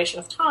transformation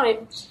of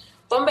time,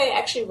 Bombay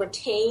actually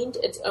retained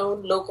its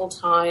own local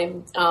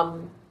time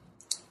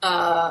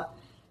until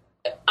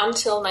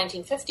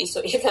 1950.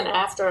 So even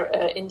after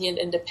Indian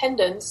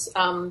independence,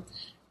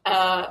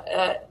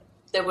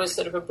 there was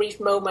sort of a brief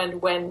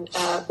moment when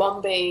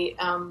Bombay,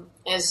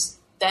 as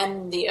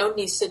then the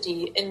only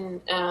city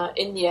in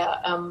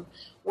India,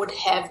 would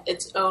have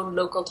its own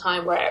local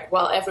time,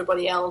 while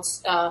everybody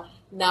else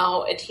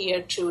now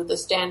adhere to the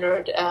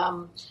standard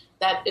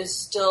that is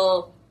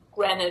still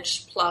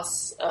Greenwich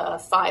plus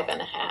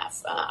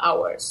 5.5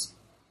 hours.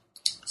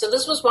 So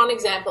this was one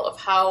example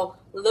of how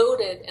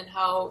loaded and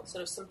how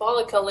sort of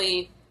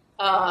symbolically,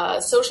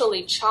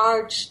 socially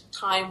charged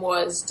time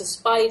was,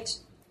 despite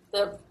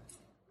the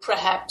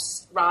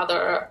perhaps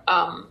rather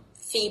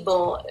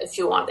feeble, if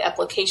you want,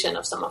 application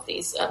of some of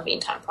these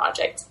meantime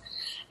projects.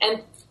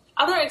 And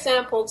other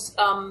examples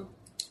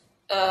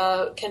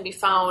can be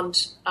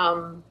found,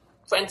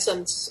 for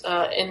instance,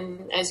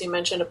 in, as you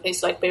mentioned, a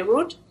place like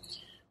Beirut,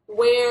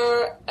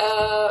 where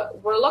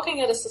we're looking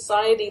at a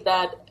society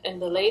that in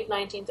the late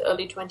 19th,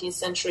 early 20th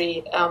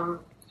century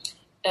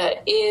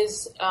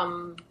is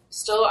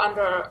still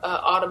under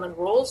Ottoman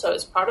rule. So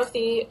it's part of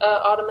the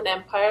Ottoman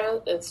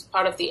Empire. It's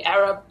part of the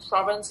Arab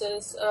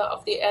provinces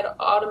of the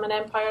Ottoman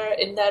Empire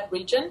in that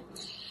region.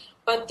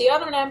 But the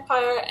Ottoman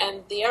Empire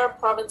and the Arab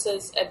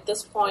provinces at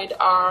this point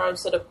are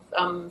sort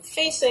of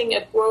facing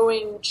a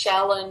growing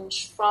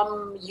challenge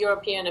from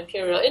European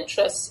imperial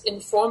interests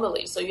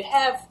informally. So you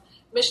have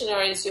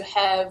missionaries, you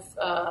have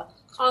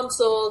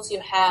consuls, you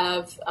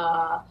have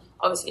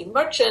obviously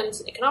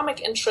merchants,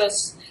 economic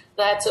interests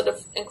that sort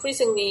of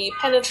increasingly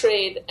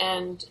penetrate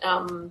and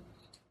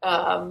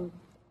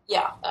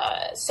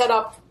set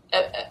up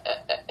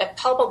a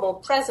palpable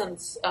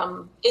presence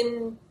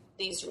in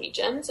these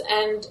regions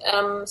and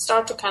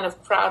start to kind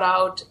of crowd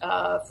out,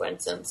 for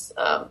instance,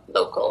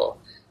 local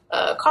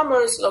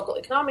commerce, local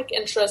economic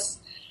interests.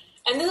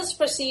 And this is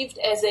perceived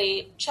as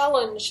a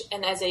challenge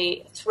and as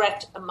a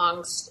threat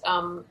amongst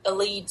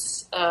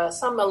elites,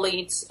 some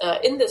elites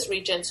in these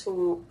regions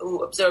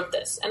who observe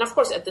this. And of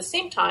course, at the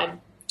same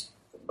time,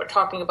 we're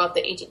talking about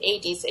the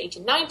 1880s,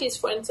 1890s,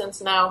 for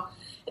instance, now.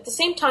 At the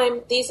same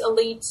time, these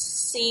elites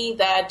see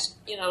that,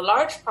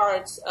 large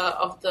parts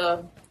of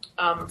the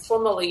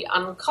formerly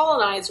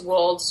uncolonized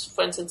worlds,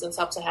 for instance, in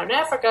sub-Saharan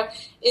Africa,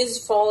 is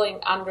falling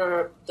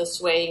under the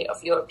sway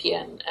of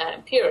European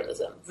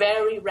imperialism,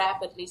 very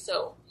rapidly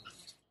so.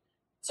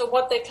 So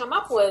what they come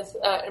up with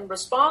in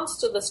response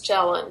to this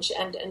challenge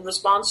and in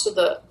response to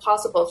the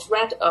possible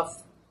threat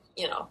of,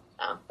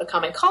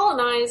 becoming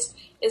colonized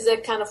is a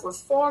kind of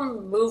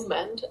reform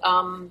movement,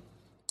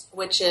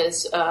 which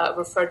is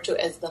referred to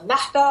as the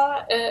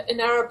Nahda in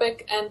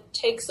Arabic, and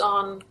takes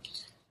on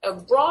a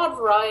broad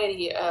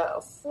variety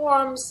of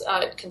forms.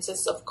 It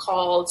consists of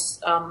calls,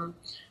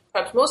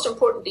 perhaps most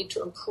importantly,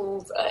 to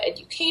improve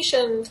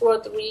education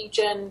throughout the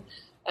region,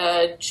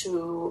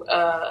 to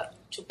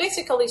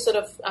basically sort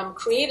of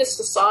create a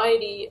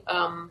society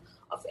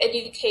of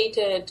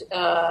educated,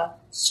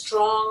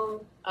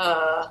 strong,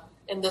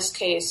 in this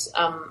case,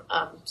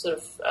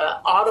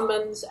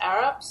 Ottomans,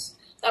 Arabs,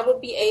 that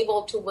would be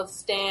able to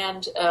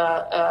withstand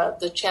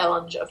the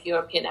challenge of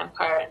European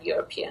empire and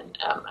European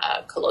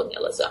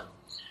colonialism.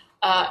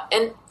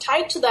 And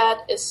tied to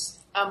that is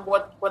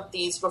what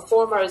these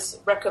reformers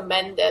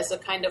recommend as a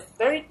kind of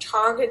very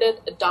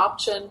targeted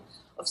adoption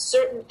of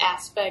certain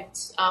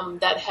aspects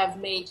that have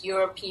made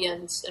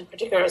Europeans in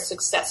particular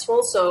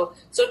successful. So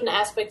certain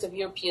aspects of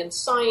European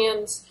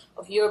science,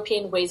 of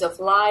European ways of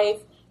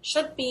life,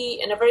 should be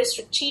in a very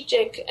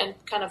strategic and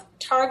kind of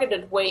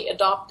targeted way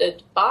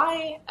adopted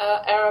by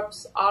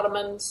Arabs,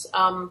 Ottomans,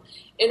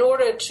 in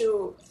order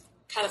to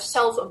kind of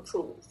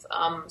self-improve,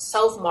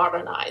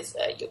 self-modernize,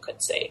 you could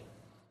say.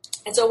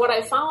 And so what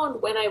I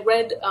found when I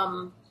read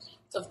some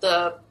of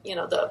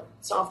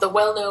the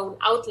well-known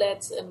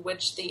outlets in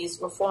which these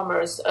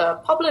reformers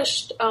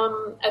published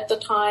at the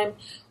time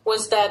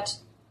was that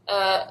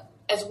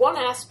as one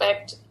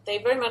aspect, they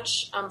very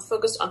much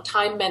focused on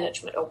time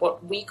management, or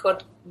what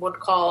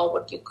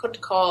you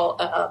could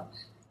call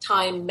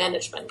time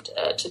management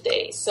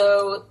today.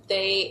 So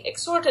they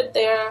exhorted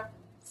their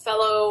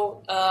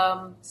fellow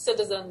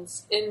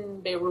citizens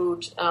in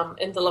Beirut,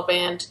 in the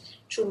Levant,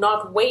 to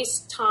not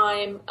waste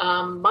time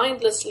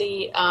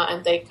mindlessly,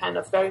 and they kind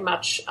of very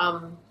much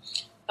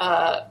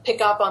pick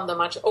up on the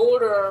much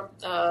older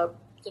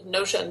the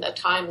notion that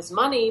time is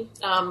money.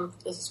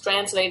 This is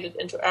translated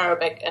into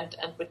Arabic and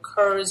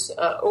recurs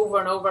over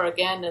and over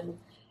again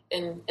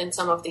in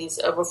some of these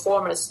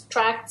reformist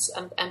tracts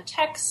and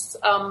texts.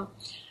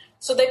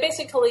 So they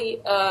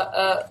basically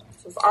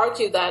sort of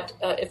argue that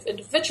if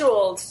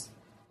individuals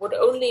would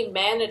only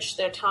manage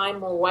their time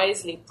more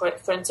wisely,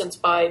 for instance,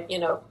 by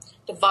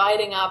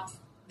dividing up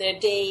their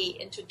day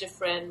into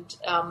different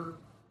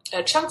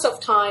chunks of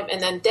time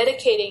and then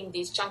dedicating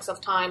these chunks of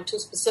time to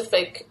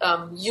specific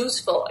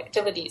useful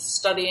activities,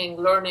 studying,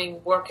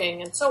 learning,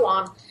 working, and so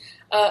on,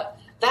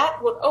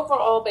 that would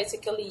overall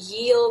basically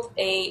yield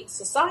a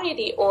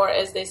society, or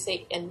as they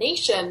say, a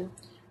nation,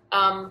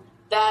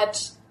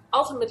 that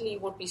ultimately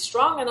would be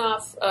strong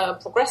enough,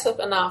 progressive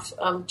enough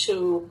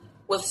to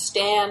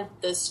withstand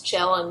this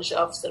challenge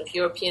of sort of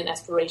European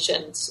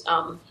aspirations,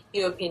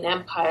 European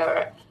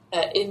empire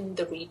in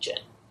the region.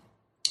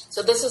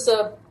 So this is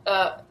a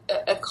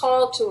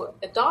call to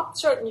adopt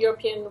certain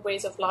European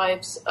ways of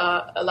life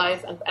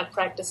and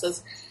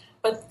practices.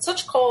 But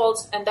such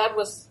calls, and that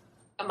was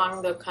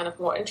among the kind of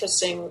more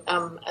interesting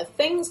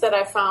things that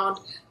I found,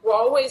 were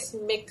always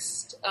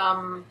mixed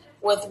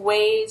with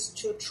ways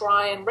to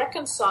try and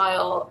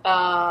reconcile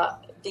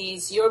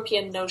these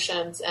European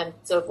notions and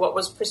sort of what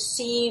was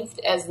perceived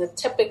as the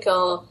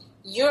typical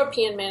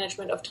European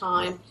management of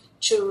time,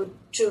 to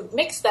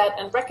mix that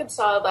and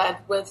reconcile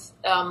that with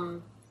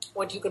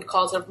what you could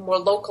call sort of more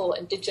local,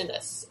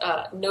 indigenous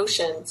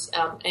notions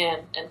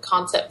and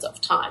concepts of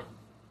time.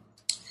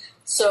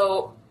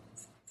 So,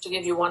 to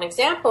give you one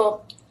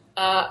example,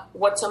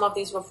 what some of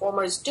these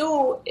reformers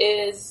do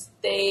is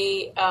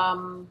they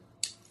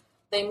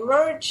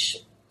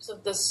merge sort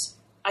of this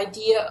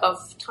idea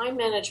of time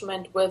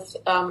management with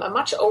a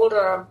much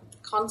older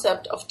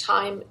concept of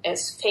time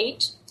as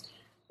fate,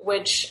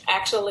 which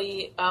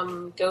actually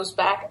goes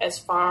back as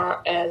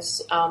far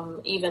as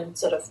even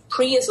sort of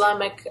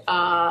pre-Islamic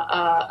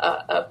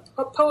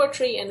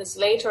poetry, and is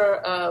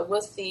later,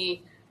 with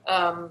the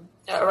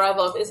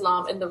arrival of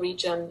Islam in the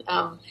region,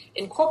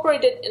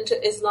 incorporated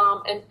into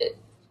Islam. And it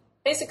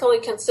basically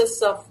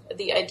consists of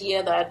the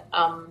idea that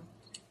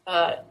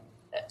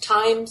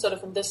time, sort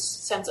of in this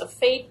sense of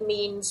fate,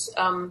 means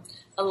a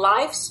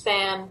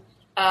lifespan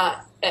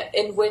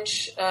in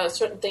which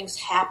certain things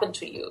happen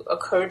to you,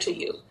 occur to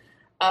you.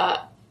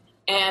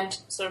 And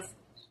sort of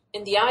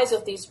in the eyes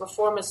of these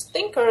reformist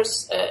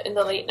thinkers in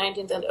the late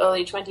 19th and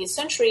early 20th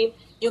century,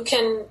 you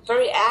can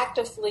very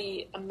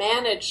actively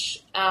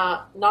manage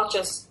not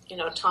just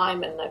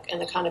time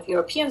in a kind of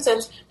European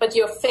sense, but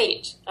your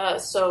fate.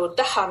 So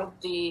dahar,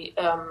 the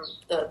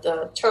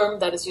term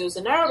that is used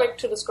in Arabic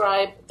to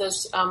describe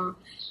this,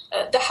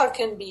 dahar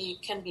can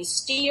be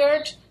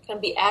steered,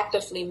 can be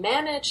actively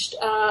managed,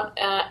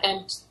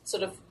 and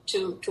sort of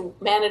to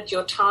manage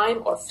your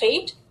time or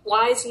fate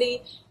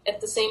wisely. At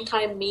the same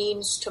time,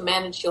 means to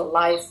manage your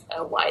life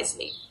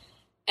wisely.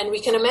 And we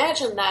can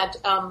imagine that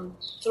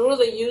through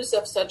the use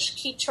of such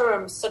key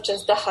terms such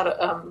as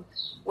dahar,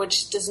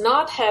 which does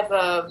not have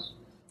a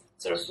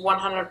sort of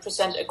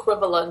 100%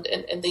 equivalent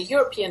in the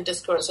European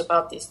discourse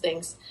about these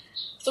things,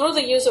 through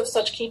the use of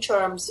such key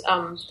terms,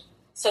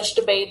 such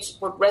debates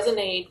would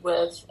resonate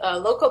with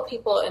local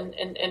people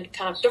in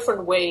kind of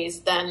different ways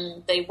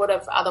than they would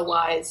have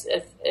otherwise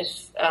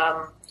if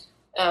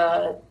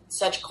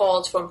such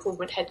calls for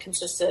improvement had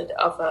consisted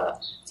of a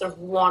sort of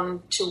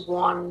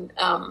one-to-one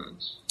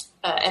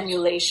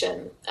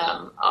emulation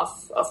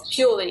of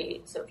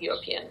purely sort of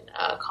European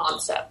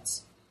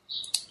concepts.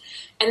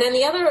 And then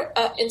the other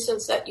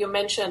instance that you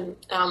mentioned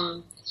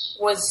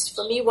was,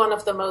 for me, one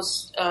of the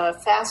most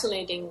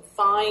fascinating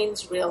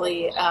finds,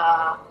 really,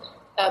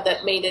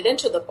 that made it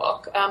into the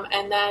book,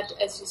 and that,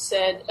 as you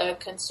said,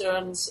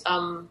 concerns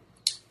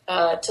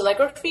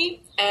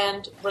telegraphy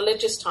and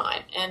religious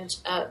time, and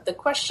the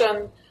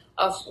question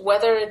of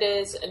whether it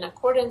is in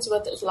accordance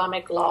with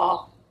Islamic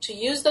law to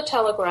use the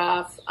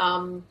telegraph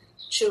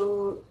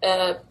to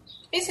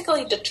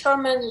basically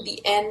determine the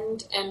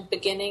end and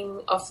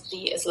beginning of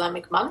the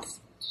Islamic month,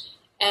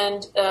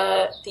 and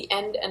the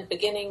end and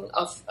beginning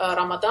of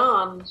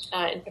Ramadan,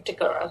 in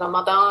particular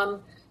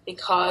Ramadan,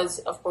 because,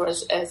 of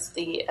course, as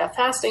the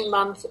fasting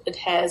month, it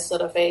has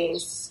sort of a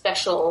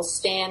special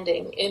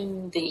standing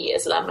in the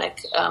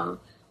Islamic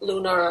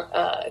lunar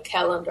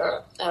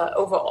calendar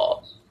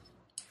overall.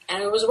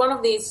 And it was one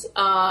of these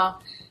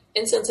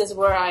instances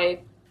where I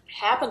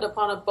happened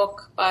upon a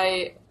book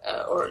by,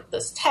 or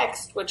this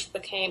text, which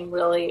became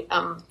really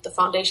the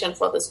foundation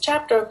for this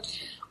chapter,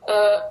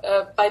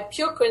 by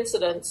pure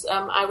coincidence.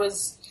 I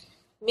was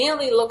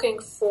merely looking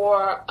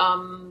for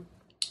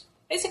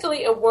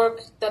basically a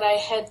work that I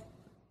had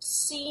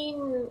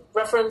seen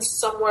referenced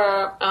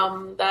somewhere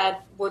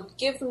that would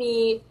give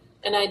me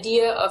an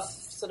idea of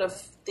sort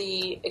of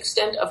the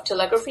extent of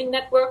telegraphy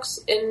networks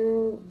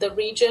in the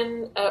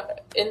region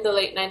in the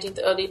late 19th,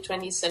 early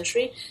 20th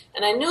century.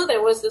 And I knew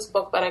there was this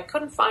book, but I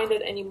couldn't find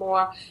it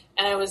anymore.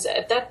 And I was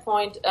at that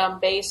point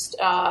based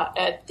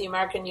at the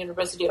American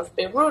University of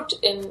Beirut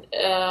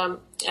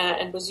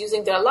and was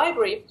using their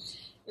library.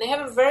 And they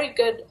have a very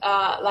good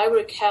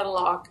library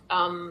catalog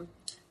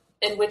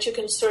in which you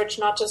can search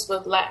not just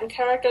with Latin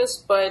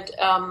characters, but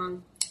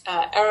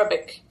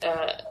Arabic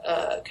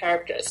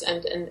characters,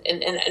 and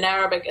in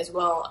Arabic as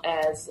well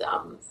as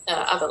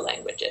other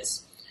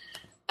languages.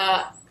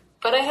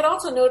 But I had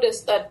also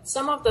noticed that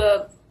some of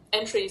the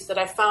entries that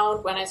I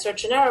found when I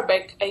searched in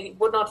Arabic, I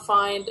would not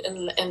find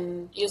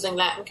in using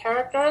Latin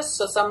characters.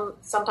 So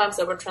sometimes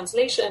there were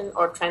translation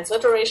or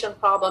transliteration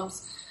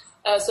problems.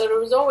 So it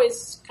was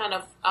always kind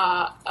of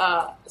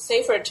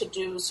safer to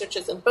do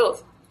searches in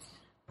both.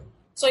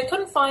 So I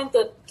couldn't find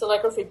the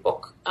telegraphy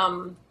book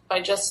by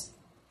just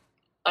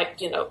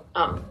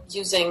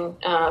using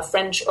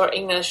French or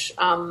English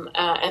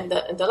and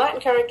the Latin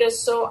characters.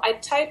 So I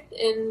typed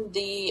in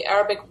the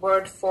Arabic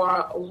word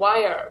for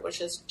wire, which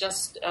is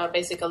just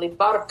basically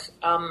bark,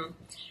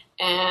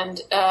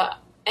 and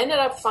ended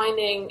up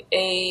finding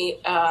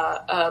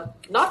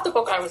not the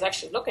book I was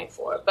actually looking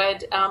for,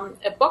 but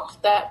a book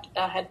that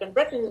had been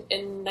written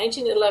in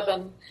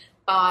 1911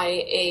 by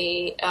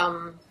a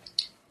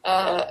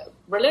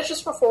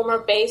religious reformer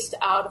based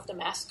out of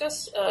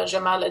Damascus,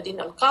 Jamal ad-Din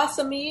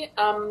al-Qasimi,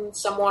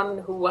 someone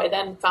who I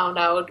then found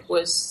out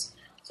was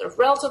sort of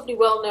relatively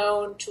well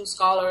known to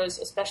scholars,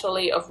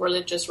 especially of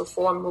religious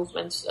reform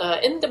movements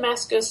in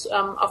Damascus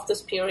of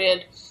this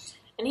period.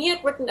 And he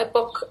had written a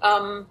book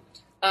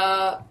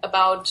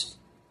about,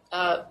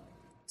 sort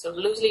of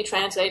loosely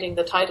translating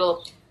the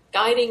title,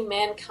 Guiding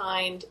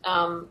Mankind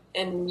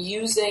in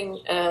Using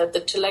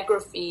the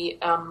Telegraphy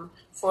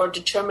for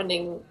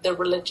Determining the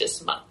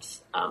Religious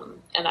Month.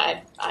 And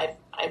I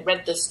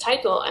read this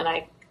title, and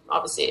I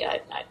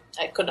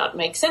could not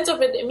make sense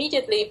of it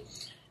immediately.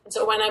 And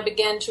so when I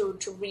began to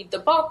read the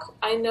book,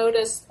 I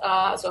noticed,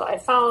 so I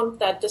found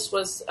that this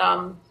was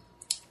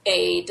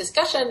a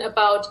discussion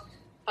about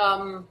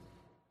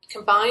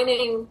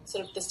combining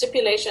sort of the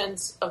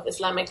stipulations of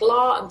Islamic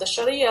law and the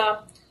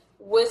Sharia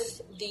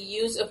with the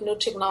use of new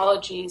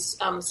technologies,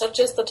 such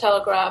as the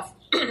telegraph,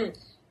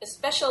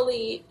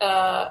 especially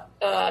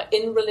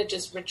in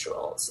religious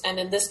rituals, and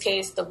in this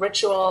case, the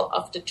ritual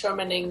of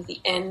determining the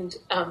end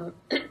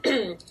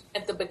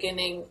at the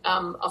beginning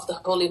of the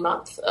holy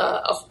month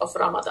of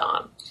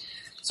Ramadan.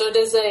 So it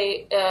is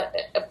a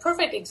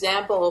perfect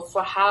example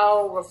for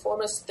how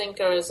reformist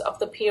thinkers of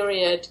the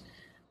period,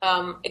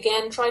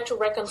 again, tried to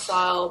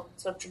reconcile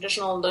sort of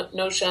traditional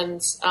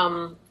notions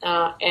and,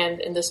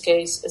 in this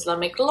case,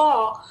 Islamic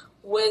law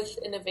with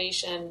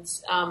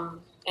innovations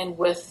and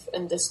with,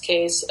 in this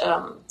case,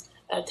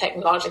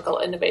 technological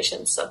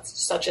innovations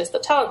such as the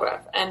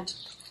telegraph. And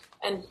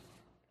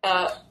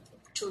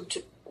to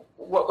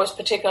what was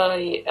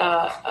particularly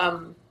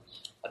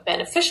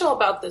beneficial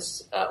about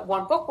this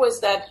one book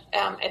was that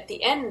at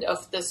the end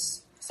of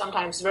this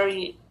sometimes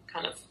very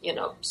kind of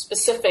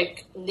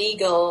specific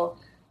legal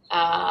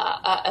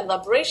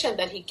elaboration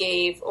that he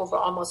gave over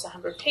almost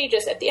 100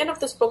 pages, at the end of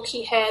this book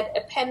he had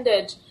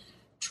appended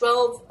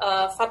 12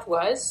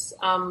 fatwas,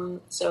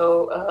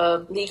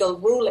 legal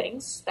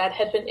rulings that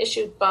had been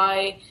issued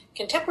by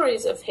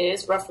contemporaries of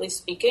his, roughly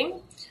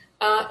speaking,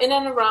 in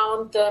and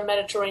around the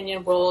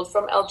Mediterranean world,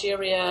 from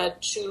Algeria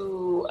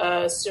to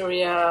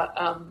Syria,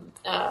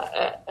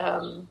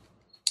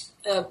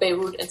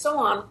 Beirut, and so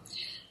on,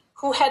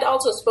 who had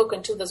also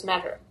spoken to this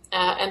matter.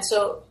 And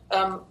so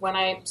when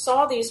I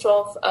saw these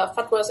 12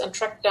 fatwas and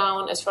tracked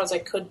down, as far as I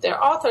could, their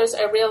authors,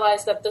 I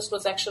realized that this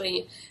was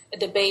actually a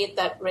debate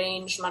that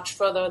ranged much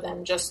further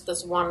than just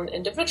this one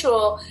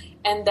individual,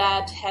 and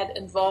that had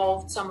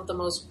involved some of the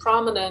most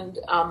prominent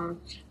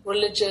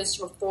religious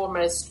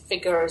reformist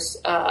figures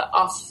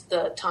of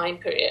the time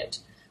period.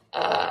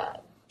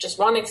 Just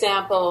one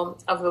example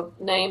of a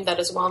name that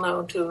is well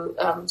known to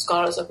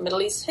scholars of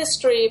Middle East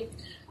history,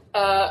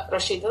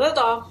 Rashid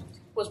Rida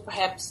was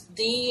perhaps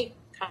the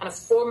kind of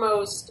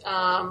foremost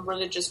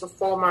religious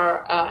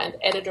reformer and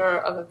editor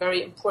of a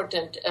very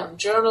important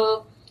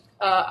journal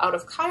out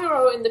of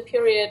Cairo in the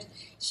period.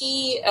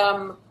 He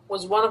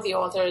was one of the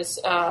authors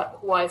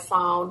who I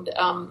found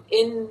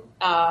in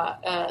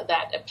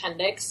that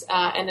appendix,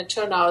 and it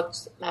turned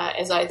out,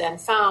 as I then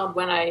found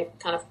when I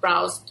kind of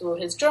browsed through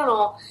his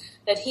journal,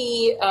 that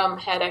he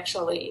had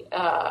actually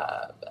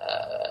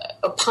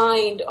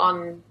opined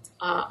on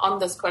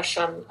this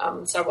question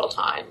several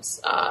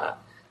times,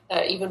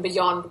 even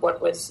beyond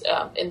what was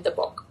in the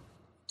book.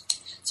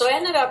 So I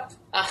ended up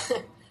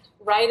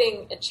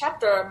writing a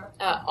chapter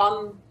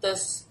on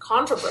this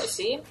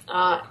controversy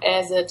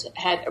as it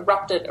had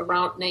erupted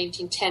around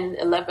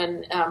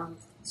 1910-11,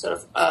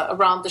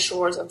 around the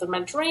shores of the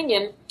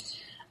Mediterranean.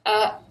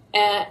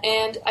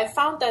 And I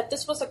found that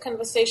this was a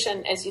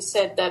conversation, as you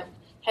said, that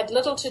had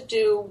little to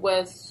do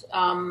with,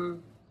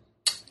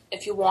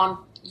 if you want,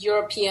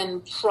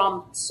 European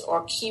prompts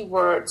or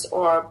keywords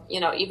or,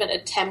 even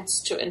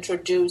attempts to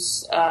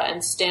introduce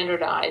and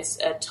standardize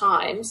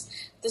times.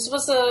 This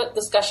was a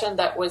discussion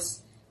that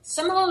was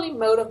similarly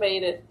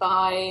motivated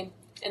by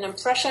an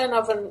impression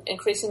of an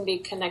increasingly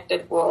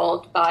connected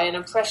world, by an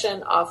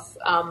impression of,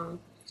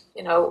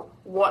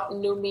 what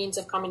new means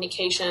of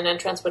communication and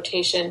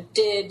transportation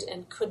did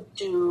and could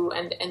do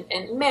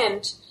and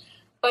meant.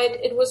 But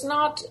it was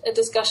not a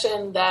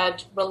discussion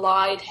that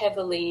relied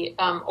heavily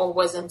or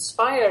was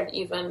inspired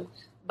even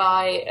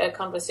by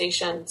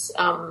conversations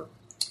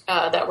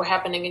that were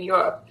happening in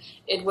Europe.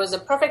 It was a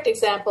perfect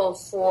example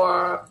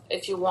for,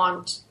 if you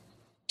want,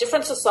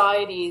 different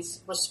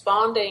societies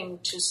responding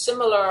to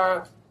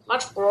similar,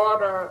 much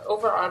broader,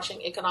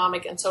 overarching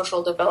economic and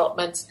social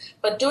developments,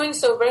 but doing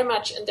so very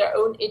much in their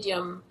own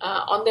idiom,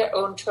 on their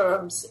own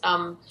terms,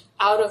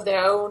 out of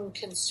their own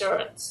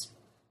concerns.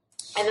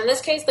 And in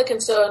this case, the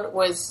concern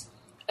was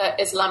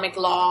Islamic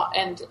law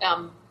and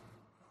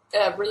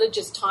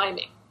religious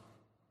timing.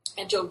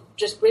 And to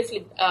just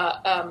briefly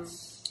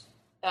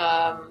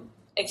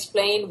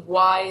explain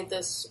why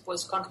this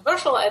was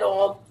controversial at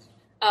all,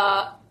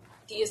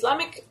 the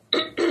Islamic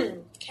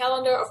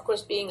calendar, of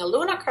course, being a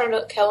lunar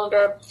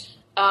calendar,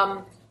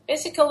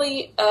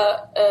 basically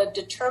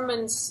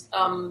determines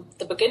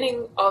the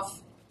beginning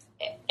of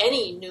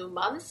any new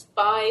month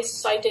by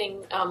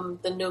citing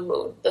the new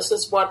moon. This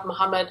is what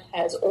Muhammad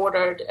has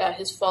ordered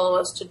his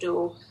followers to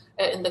do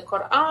in the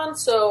Quran.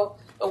 So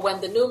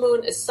when the new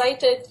moon is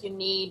cited, you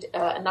need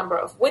a number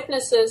of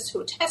witnesses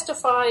who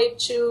testify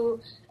to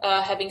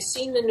having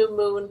seen the new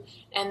moon,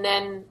 and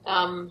then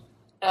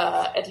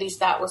at least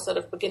that was sort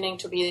of beginning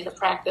to be the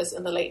practice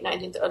in the late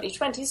 19th, early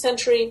 20th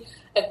century.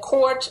 A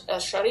court, a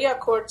Sharia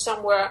court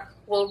somewhere,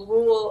 will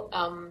rule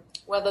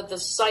whether the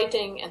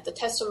sighting and the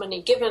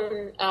testimony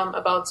given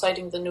about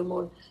sighting the new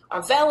moon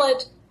are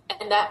valid,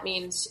 and that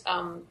means,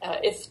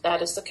 if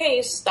that is the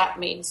case, that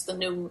means the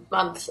new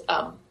month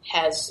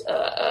has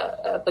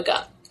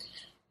begun.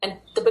 And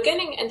the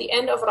beginning and the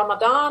end of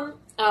Ramadan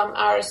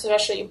are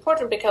especially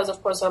important because,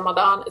 of course,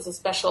 Ramadan is a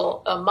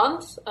special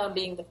month,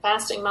 being the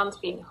fasting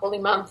month, being a holy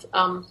month,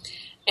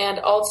 and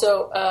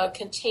also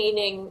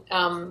containing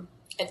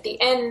at the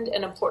end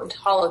an important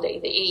holiday,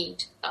 the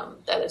Eid,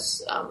 that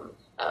is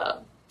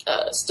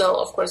still,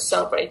 of course,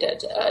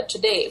 celebrated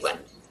today when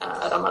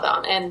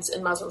Ramadan ends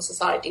in Muslim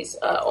societies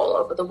all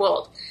over the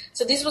world.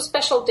 So these were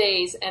special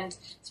days, and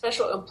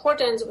special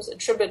importance was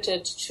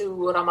attributed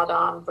to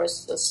Ramadan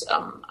versus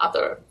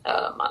other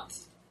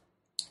months.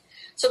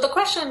 So the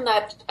question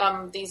that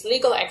these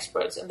legal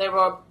experts, and they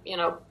were,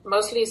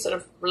 mostly sort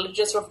of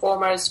religious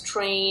reformers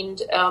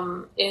trained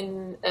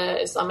in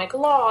Islamic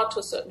law to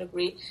a certain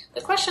degree,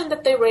 the question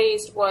that they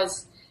raised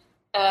was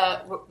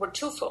were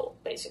twofold,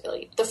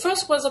 basically. The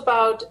first was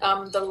about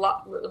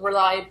the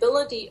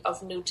reliability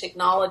of new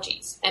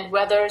technologies and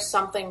whether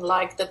something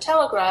like the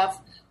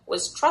telegraph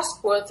was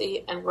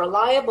trustworthy and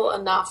reliable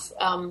enough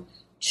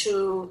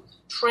to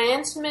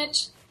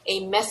transmit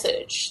a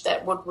message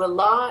that would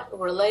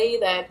relay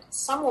that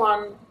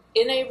someone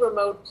in a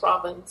remote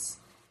province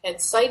had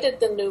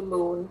sighted the new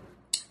moon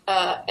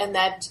and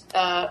that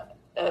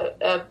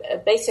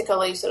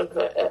basically sort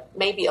of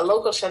maybe a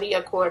local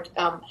Sharia court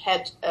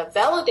had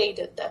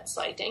validated that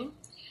sighting.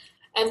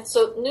 And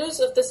so news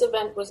of this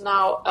event was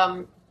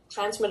now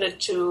transmitted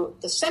to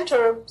the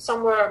center,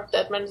 somewhere,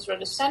 the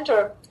administrative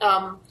center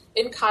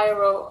in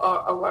Cairo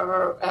or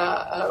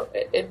wherever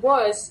it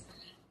was,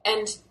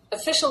 and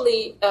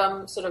officially,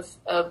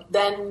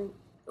 then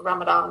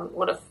Ramadan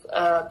would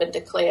have been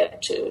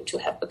declared to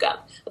have begun.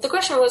 But the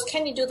question was,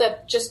 can you do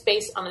that just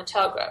based on a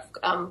telegraph?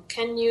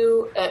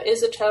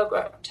 Is the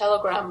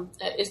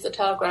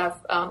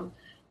telegraph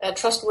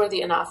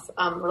trustworthy enough,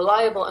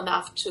 reliable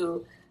enough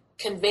to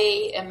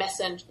convey a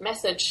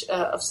message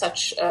of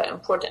such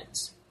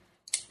importance?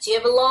 So you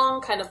have a long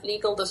kind of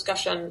legal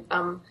discussion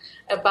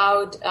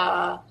about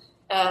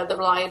the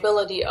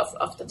reliability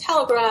of the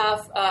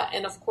telegraph,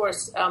 and of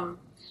course,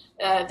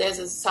 there's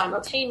a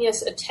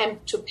simultaneous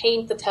attempt to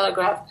paint the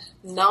telegraph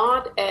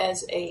not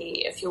as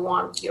if you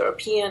want,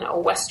 European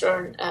or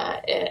Western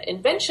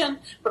invention,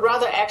 but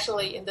rather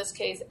actually, in this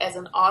case, as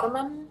an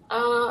Ottoman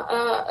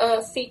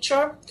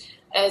feature,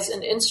 as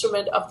an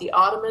instrument of the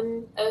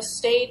Ottoman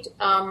state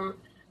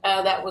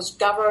that was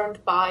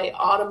governed by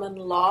Ottoman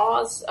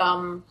laws,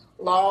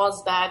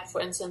 laws that,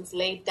 for instance,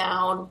 laid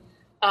down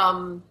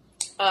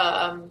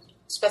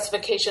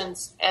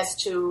specifications as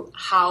to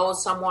how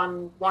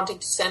someone wanting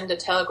to send a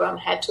telegram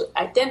had to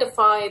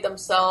identify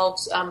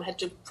themselves, had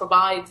to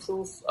provide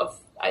proof of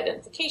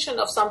identification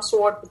of some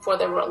sort before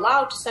they were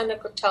allowed to send a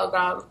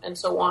telegram, and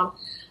so on.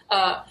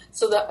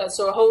 So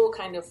a whole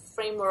kind of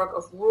framework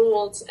of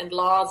rules and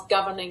laws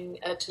governing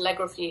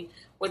telegraphy,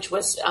 which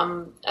was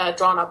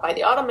drawn up by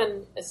the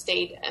Ottoman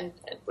state, and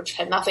which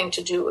had nothing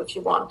to do, if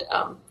you want,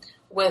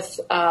 with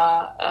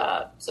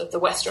sort of the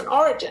Western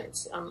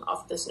origins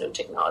of this new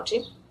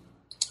technology.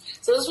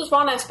 So this was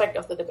one aspect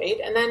of the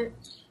debate. And then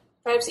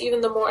perhaps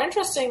even the more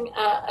interesting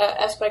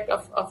aspect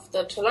of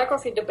the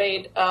telegraphy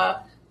debate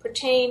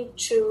pertained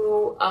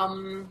to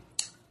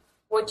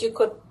what you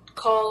could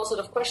call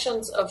sort of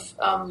questions of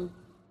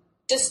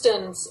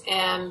distance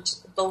and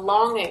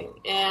belonging,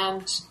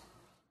 and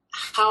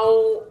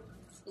how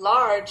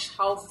large,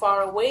 how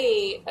far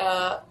away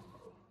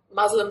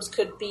Muslims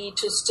could be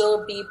to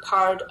still be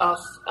part of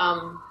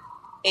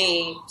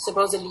a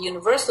supposedly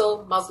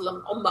universal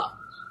Muslim ummah.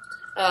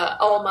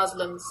 All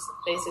Muslims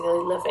basically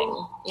living,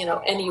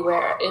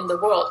 anywhere in the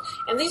world.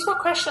 And these were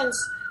questions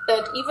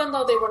that, even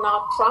though they were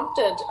not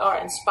prompted or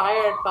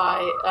inspired by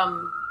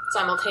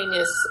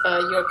simultaneous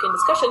European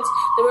discussions,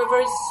 they were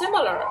very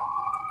similar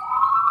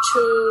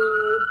to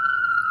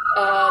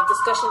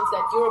discussions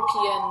that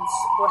Europeans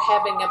were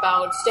having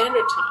about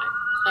standard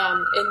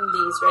time in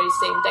these very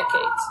same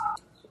decades.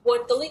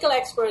 What the legal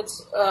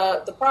experts,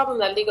 the problem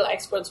that legal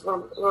experts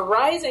were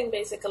raising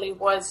basically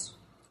was,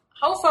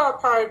 how far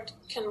apart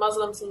can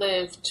Muslims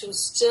live to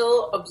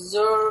still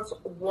observe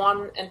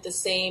one and the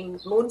same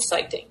moon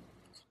sighting?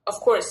 Of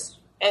course,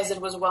 as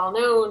it was well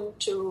known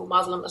to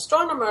Muslim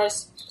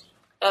astronomers,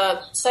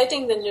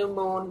 sighting the new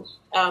moon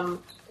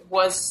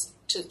was,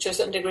 to a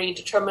certain degree,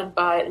 determined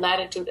by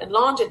latitude and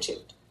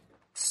longitude.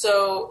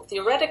 So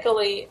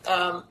theoretically,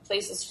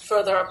 places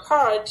further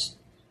apart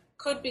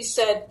could be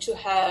said to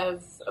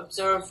have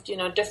observed,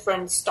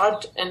 different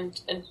start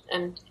and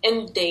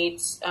end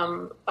dates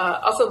of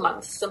a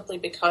month, simply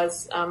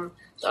because the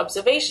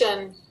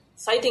observation,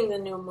 sighting the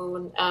new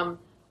moon,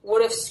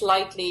 would have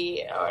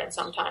slightly, or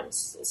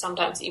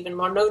sometimes even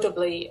more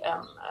notably,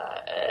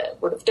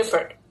 would have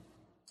differed.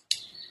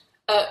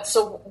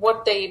 So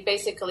what they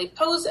basically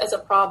posed as a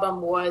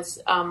problem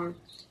was,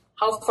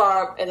 how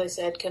far, as I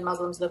said, can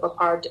Muslims live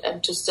apart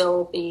and to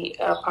still be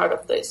part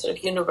of the sort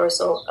of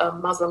universal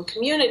Muslim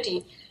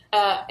community?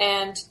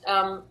 And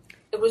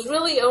it was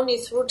really only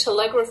through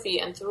telegraphy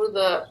and through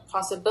the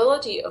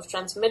possibility of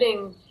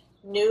transmitting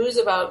news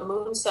about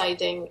moon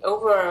sighting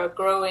over a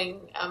growing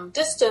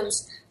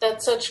distance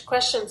that such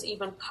questions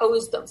even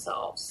posed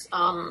themselves.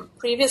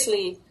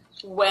 Previously,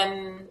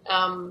 when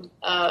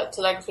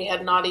telegraphy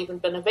had not even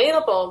been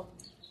available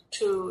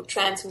to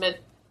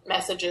transmit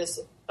messages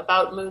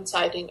about moon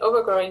sighting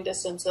over growing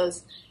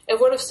distances,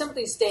 it would have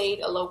simply stayed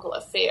a local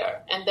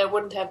affair, and there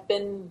wouldn't have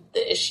been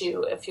the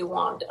issue, if you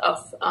want,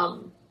 of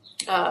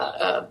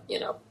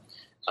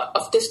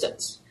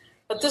distance.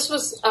 But this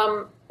was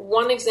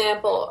one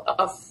example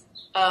of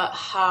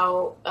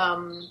how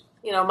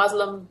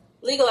Muslim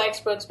legal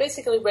experts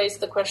basically raised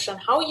the question: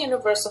 how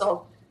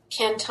universal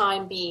can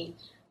time be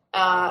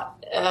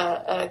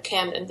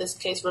can, in this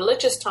case,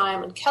 religious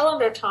time and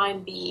calendar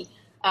time be,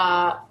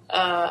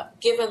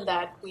 given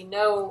that we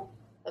know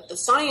that the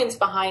science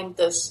behind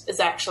this is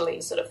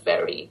actually sort of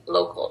very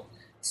local.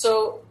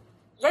 So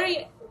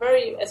very,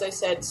 very, as I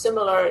said,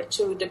 similar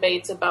to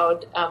debates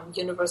about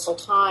universal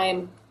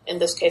time, in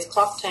this case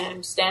clock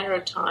time,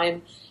 standard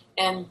time,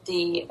 and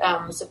the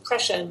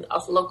suppression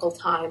of local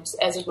times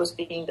as it was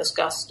being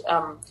discussed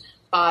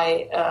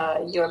by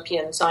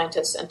European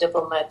scientists and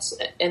diplomats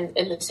in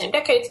the same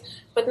decades,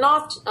 but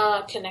not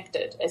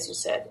connected, as you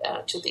said,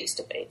 to these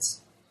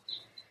debates.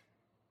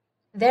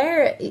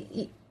 There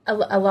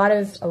a lot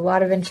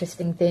of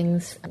interesting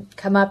things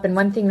come up, and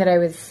one thing that I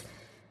was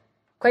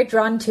quite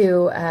drawn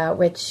to,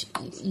 which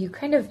you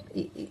kind of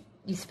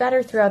you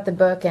spatter throughout the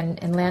book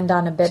and land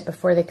on a bit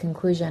before the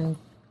conclusion,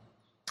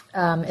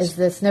 is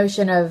this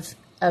notion of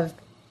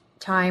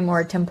time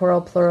or temporal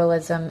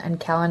pluralism and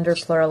calendar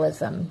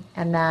pluralism,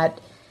 and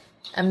that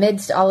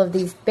amidst all of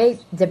these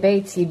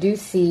debates, you do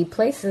see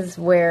places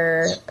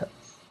where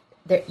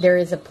there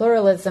is a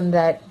pluralism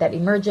that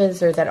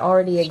emerges or that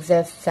already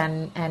exists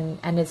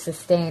and is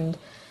sustained.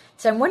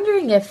 So I'm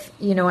wondering if,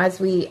 as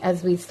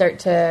we start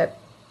to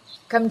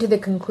come to the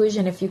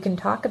conclusion, if you can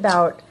talk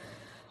about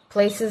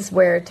places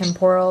where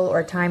temporal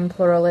or time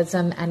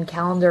pluralism and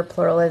calendar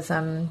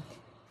pluralism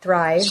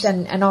thrived,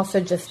 and also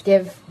just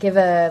give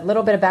a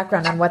little bit of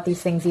background on what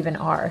these things even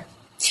are.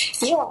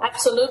 Yeah,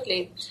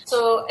 absolutely.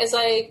 So as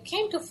I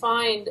came to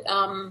find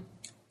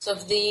sort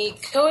of the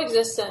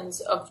coexistence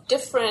of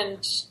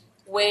different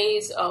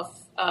ways of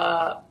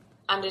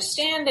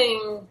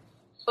understanding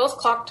both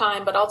clock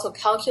time but also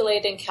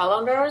calculating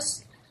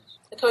calendars,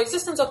 the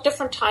coexistence of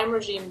different time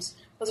regimes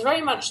was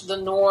very much the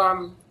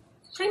norm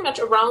pretty much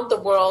around the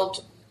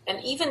world,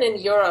 and even in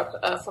Europe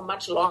for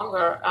much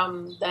longer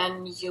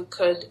than you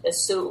could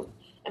assume.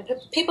 And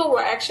people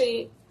were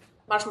actually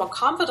much more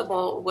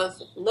comfortable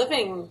with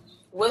living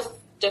with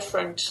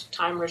different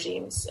time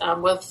regimes,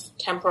 with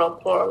temporal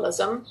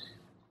pluralism,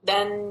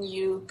 than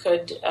you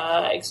could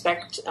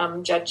expect,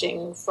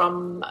 judging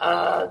from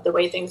the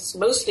way things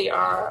mostly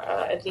are,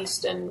 at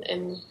least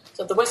in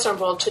so the Western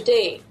world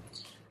today.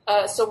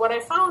 So what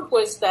I found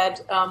was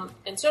that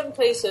in certain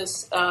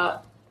places,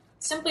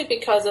 simply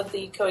because of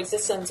the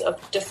coexistence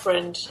of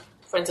different,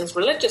 for instance,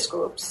 religious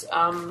groups,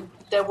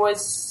 there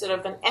was sort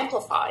of an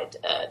amplified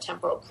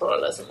temporal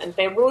pluralism. And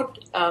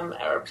Beirut,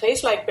 or a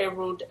place like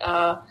Beirut,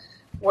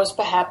 was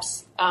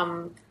perhaps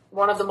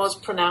one of the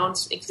most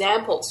pronounced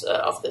examples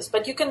of this.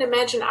 But you can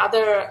imagine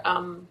other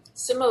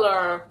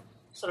similar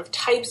sort of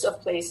types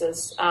of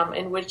places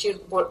in which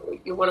you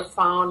would have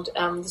found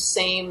the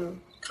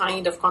same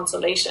kind of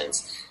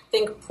constellations.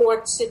 Think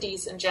port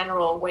cities in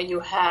general, where you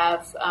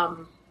have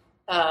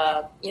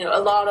a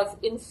lot of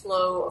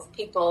inflow of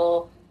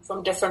people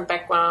from different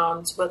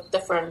backgrounds with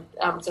different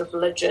sort of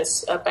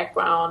religious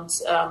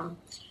backgrounds.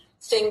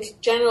 Think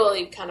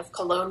generally kind of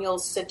colonial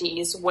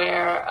cities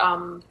where,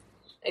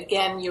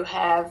 again, you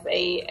have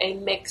a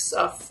mix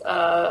of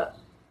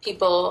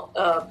people,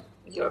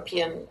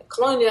 European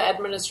colonial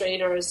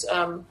administrators,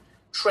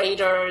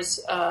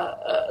 traders,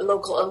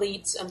 local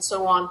elites, and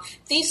so on.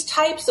 These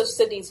types of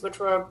cities, which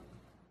were,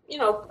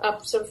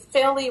 sort of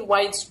fairly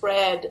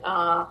widespread,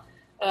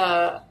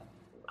 I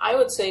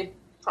would say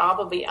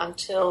probably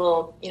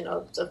until,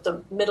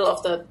 the middle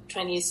of the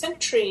 20th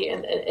century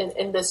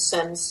in this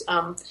sense.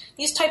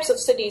 These types of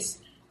cities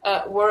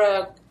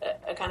were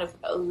a kind of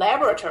a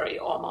laboratory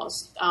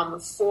almost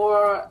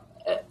for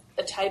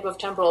a type of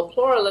temporal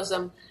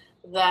pluralism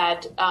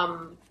that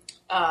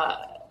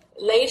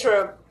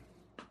later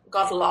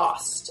got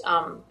lost.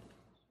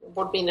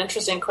 Would be an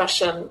interesting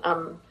question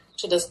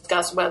to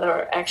discuss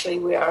whether actually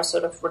we are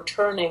sort of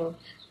returning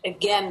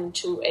again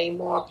to a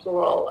more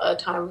plural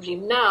time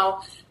regime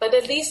now. But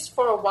at least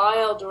for a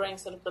while during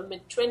sort of the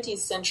mid-20th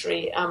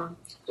century,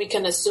 we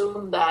can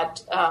assume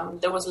that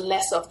there was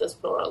less of this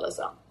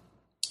pluralism.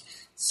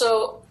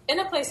 So in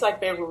a place like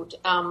Beirut,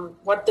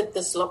 what did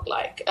this look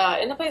like?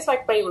 In a place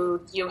like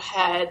Beirut, you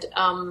had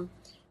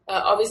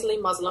obviously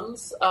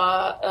Muslims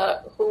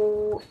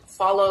who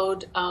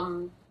followed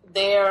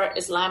their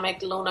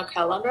Islamic lunar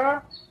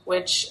calendar,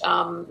 which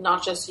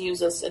not just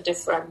uses a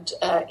different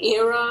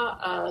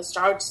era,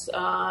 starts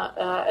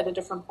at a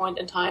different point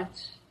in time,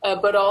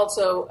 but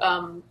also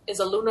is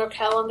a lunar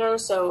calendar,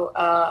 so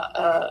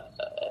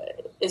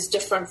is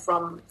different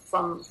from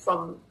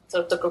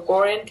sort of the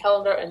Gregorian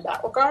calendar in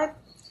that regard.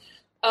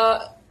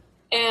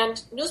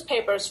 And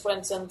newspapers, for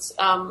instance,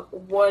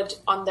 would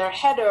on their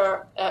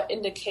header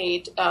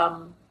indicate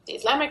the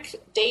Islamic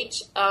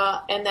date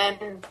and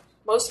then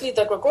mostly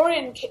the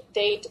Gregorian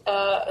date,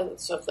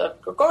 so the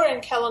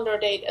Gregorian calendar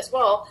date as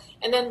well.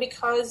 And then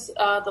because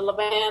the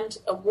Levant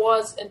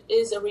was and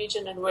is a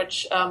region in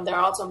which there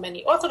are also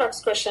many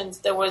Orthodox Christians,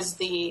 there was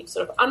the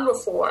sort of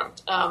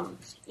unreformed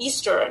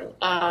Eastern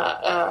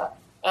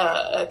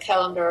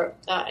calendar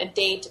and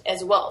date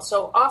as well.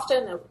 So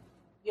often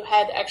you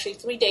had actually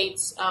 3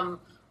 dates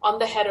on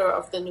the header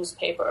of the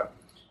newspaper.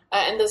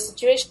 And the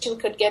situation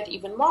could get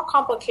even more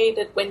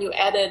complicated when you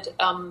added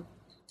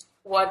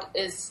what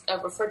is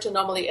referred to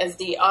normally as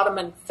the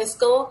Ottoman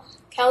fiscal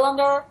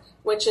calendar,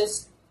 which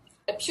is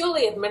a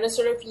purely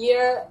administrative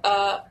year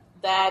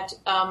that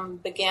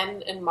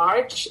began in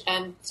March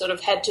and sort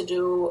of had to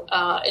do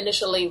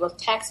initially with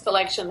tax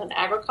collection and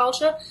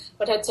agriculture,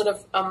 but had sort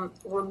of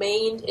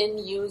remained in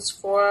use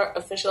for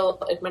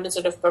official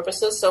administrative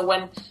purposes. So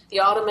when the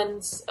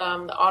Ottomans,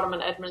 the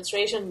Ottoman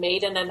administration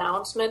made an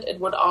announcement, it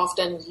would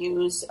often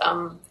use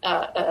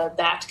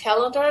that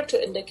calendar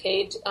to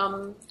indicate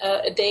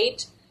a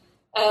date.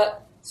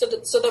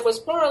 So there was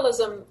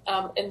pluralism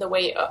in the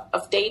way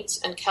of dates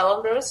and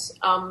calendars.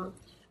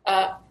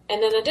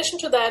 And in addition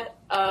to that,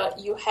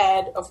 you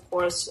had, of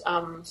course,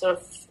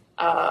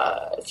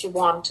 if you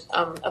want,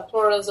 a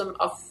pluralism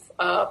of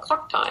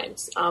clock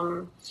times.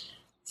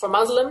 For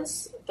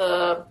Muslims,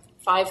 the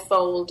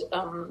fivefold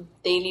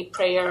daily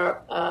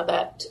prayer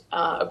that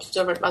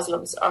observant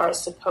Muslims are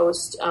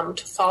supposed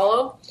to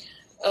follow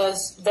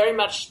is very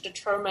much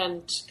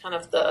determined kind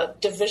of the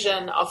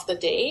division of the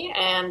day,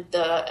 and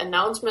the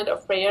announcement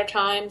of prayer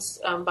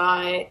times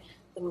by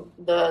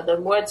the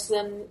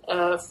muezzin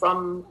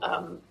from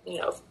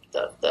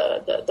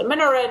the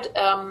minaret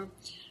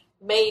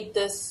made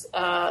this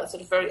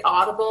sort of very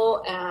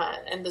audible,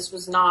 and this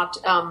was not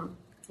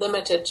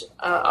limited,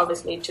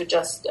 obviously, to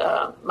just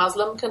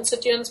Muslim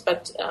constituents,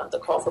 but the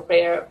call for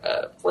prayer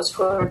was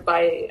heard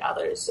by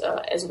others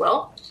as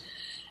well.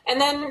 And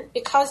then,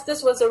 because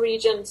this was a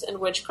region in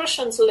which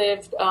Christians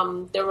lived,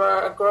 there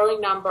were a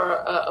growing number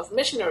of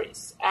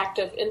missionaries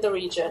active in the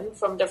region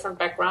from different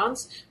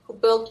backgrounds who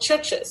built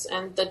churches,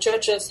 and the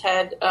churches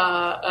had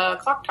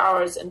clock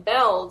towers and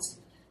bells,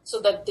 so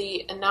that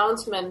the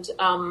announcement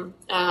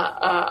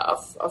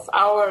of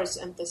hours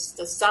and the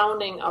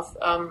sounding of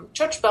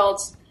church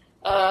bells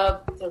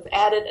sort of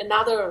added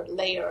another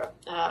layer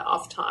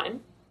of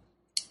time.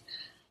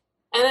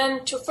 And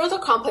then to further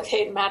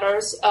complicate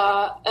matters,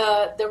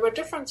 there were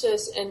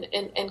differences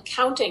in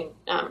counting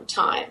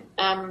time.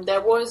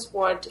 There was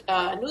what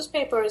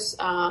newspapers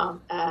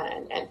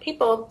and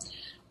people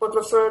would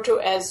refer to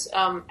as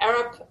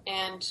Arab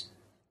and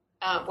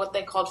what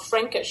they called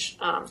Frankish,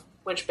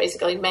 which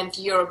basically meant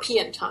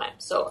European time.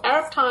 So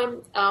Arab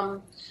time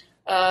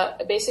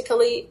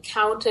basically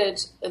counted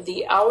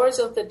the hours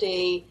of the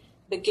day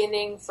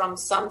beginning from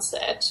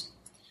sunset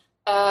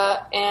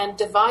and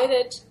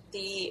divided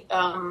the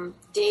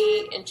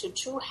day into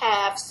two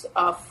halves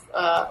of,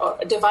 or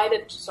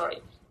divided,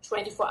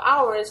 24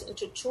 hours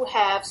into two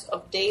halves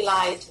of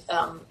daylight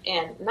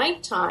and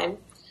nighttime.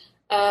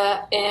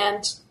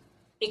 And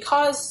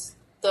because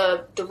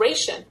the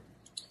duration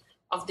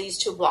of these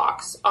two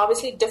blocks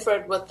obviously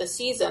differed with the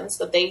seasons,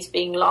 the days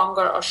being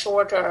longer or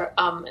shorter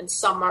in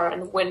summer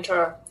and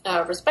winter,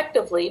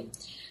 respectively,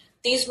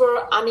 these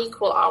were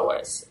unequal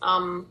hours.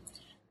 And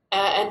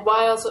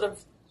while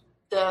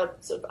the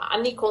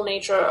unequal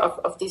nature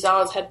of these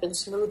hours had been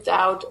smoothed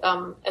out,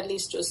 at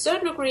least to a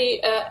certain degree,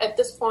 at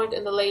this point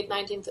in the late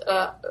 19th,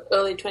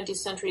 early 20th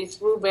century,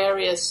 through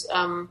various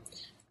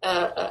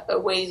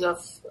ways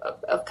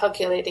of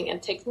calculating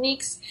and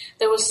techniques,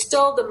 there was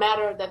still the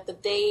matter that the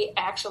day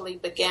actually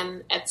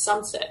began at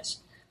sunset.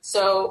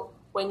 So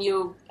when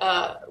you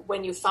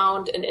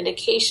found an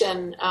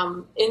indication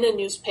in a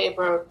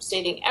newspaper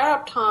stating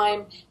Arab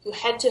time, you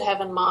had to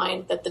have in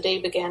mind that the day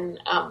began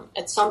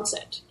at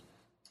sunset.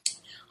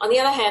 On the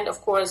other hand,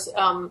 of course,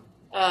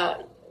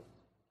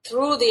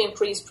 through the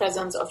increased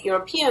presence of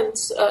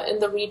Europeans in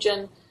the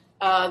region,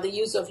 the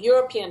use of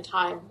European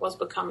time was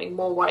becoming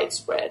more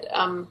widespread.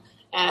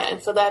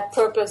 And for that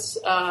purpose,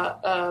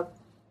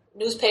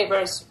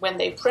 newspapers, when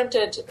they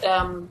printed,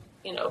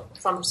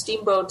 from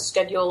steamboat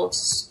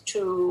schedules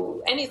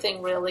to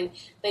anything really,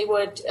 they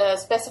would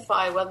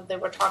specify whether they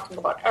were talking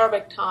about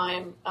Arabic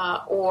time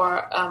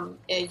or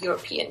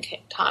European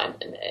time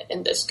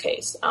in this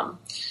case.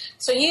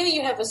 So here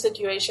you have a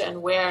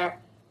situation where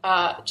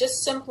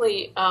just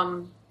simply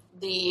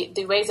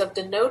the ways of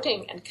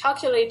denoting and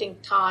calculating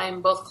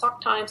time, both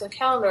clock times and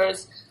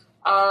calendars,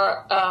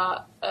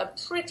 are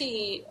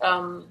pretty,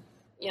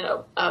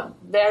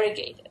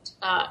 variegated.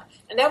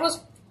 And that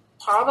was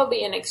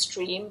probably an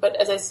extreme, but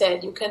as I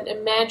said, you can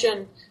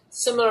imagine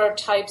similar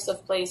types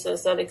of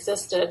places that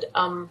existed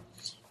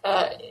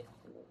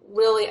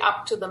really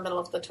up to the middle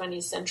of the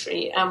 20th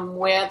century,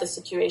 where the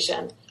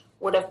situation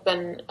would have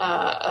been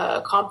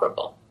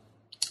comparable.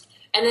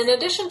 And in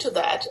addition to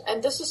that,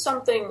 and this is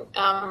something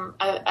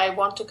I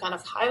want to kind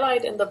of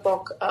highlight in the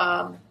book,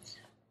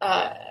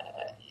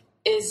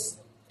 is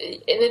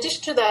in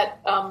addition to that,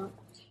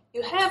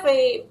 you have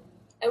a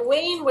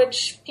way in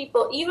which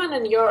people, even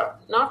in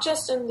Europe, not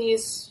just in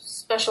these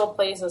special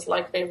places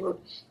like Beirut,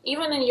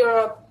 even in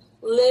Europe,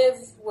 live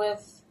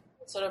with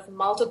sort of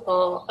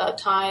multiple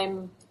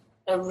time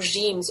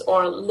regimes,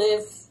 or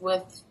live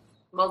with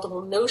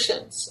multiple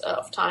notions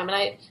of time. And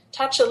I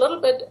touched a little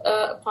bit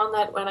upon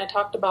that when I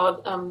talked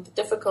about the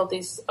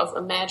difficulties of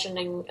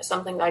imagining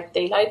something like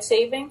daylight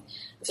saving.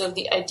 So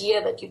the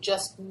idea that you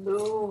just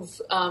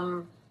move,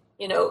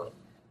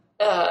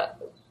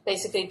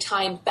 basically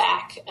time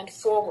back and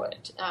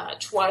forward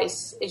twice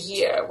a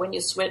year when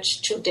you switch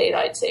to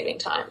daylight saving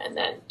time and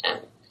then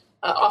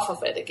off of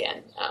it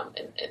again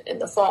in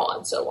the fall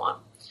and so on.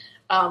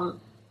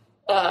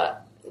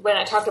 When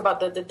I talked about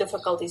the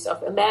difficulties of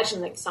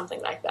imagining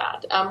something like that,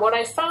 what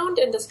I found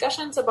in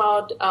discussions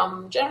about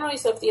generally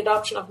sort of the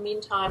adoption of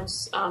mean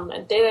times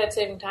and daylight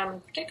saving time in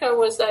particular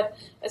was that,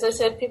 as I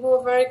said, people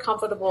were very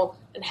comfortable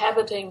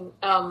inhabiting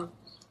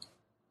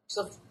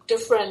sort of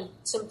different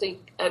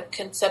simply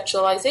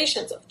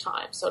conceptualizations of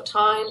time. So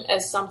time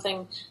as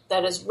something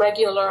that is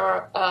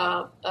regular,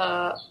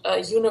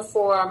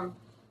 uniform,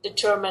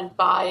 determined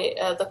by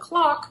the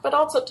clock, but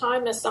also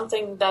time as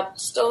something that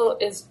still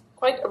is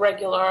quite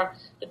irregular,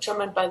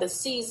 determined by the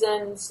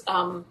seasons,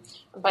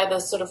 by the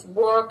sort of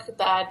work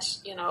that,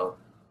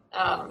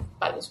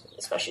 by this,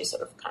 especially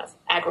sort of kind of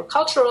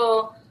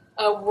agricultural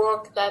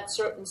work that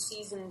certain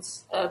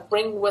seasons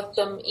bring with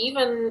them,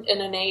 even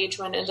in an age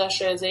when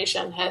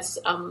industrialization has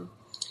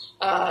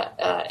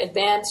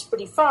advanced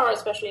pretty far,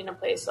 especially in a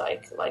place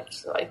like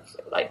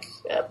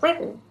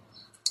Britain.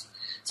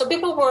 So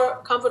people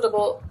were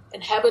comfortable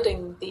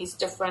inhabiting these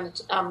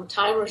different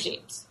time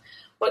regimes.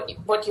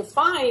 What you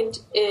find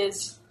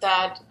is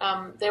that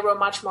they were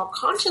much more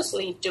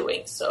consciously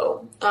doing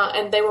so,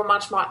 and they were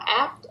much more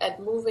apt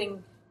at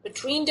moving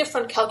between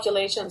different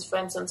calculations, for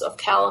instance, of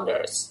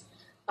calendars,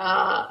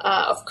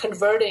 of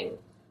converting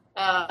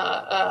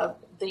the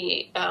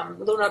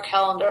lunar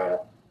calendar,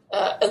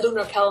 a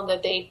lunar calendar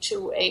date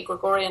to a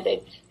Gregorian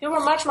date. People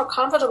were much more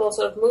comfortable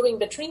sort of moving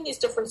between these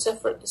different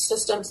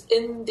systems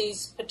in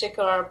these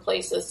particular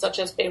places, such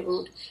as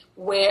Beirut,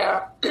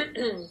 where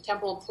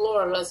temporal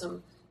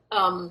pluralism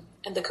and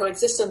the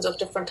coexistence of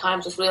different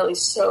times was really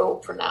so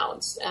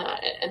pronounced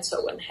and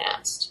so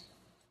enhanced.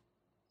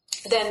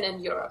 Then in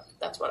Europe,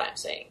 that's what I'm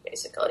saying,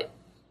 basically.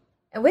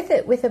 And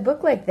with a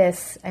book like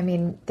this, I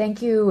mean,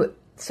 thank you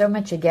so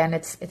much again.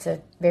 It's a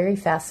very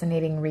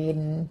fascinating read,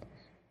 and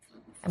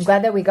I'm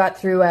glad that we got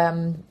through. I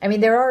mean,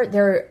 there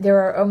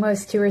are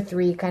almost 2 or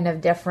 3 kind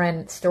of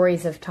different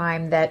stories of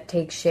time that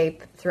take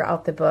shape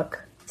throughout the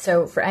book.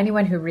 So for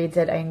anyone who reads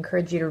it, I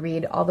encourage you to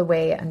read all the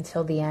way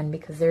until the end,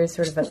 because there is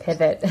sort of a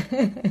pivot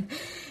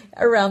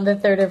around the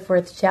 3rd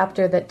or 4th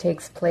chapter that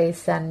takes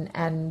place,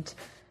 and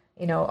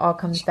all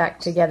comes back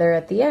together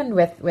at the end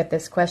with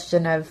this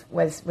question of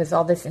was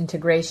all this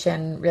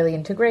integration really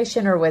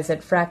integration, or was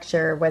it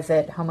fracture? Was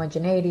it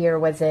homogeneity, or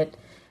was it,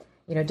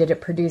 did it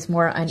produce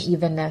more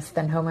unevenness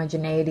than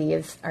homogeneity?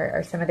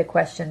 Are some of the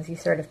questions you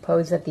sort of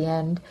pose at the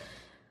end.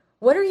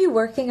 What are you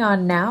working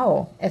on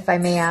now, if I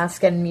may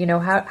ask? And,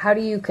 how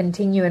do you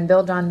continue and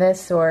build on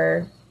this,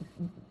 or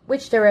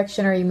which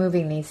direction are you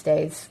moving these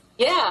days?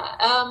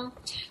 Yeah.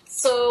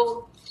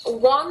 So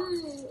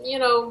one,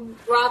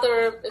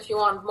 rather, if you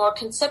want, more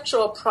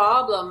conceptual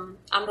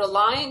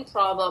underlying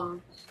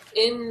problem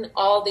in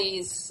all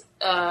these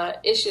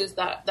issues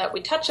that we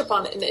touch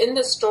upon in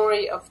the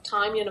story of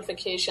time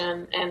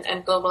unification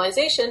and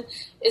globalization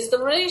is the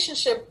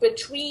relationship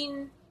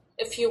between,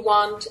 if you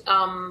want,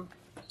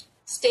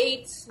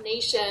 states,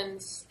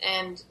 nations,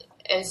 and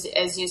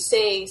as you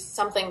say,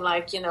 something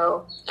like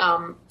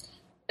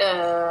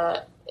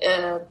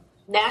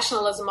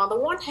nationalism on the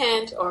one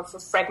hand, or for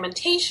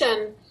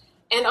fragmentation,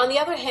 and on the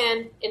other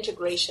hand,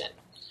 integration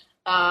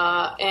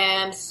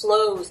and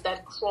flows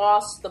that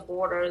cross the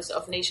borders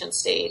of nation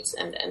states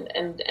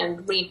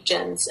and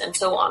regions and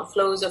so on,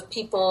 flows of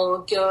people,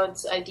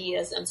 goods,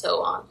 ideas, and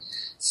so on.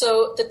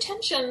 So the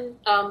tension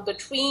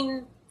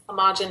between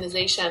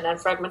homogenization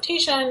and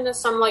fragmentation, as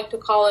some like to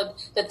call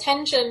it, the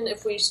tension,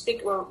 if we're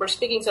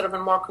speaking sort of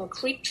in more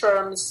concrete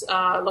terms,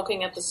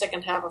 looking at the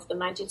second half of the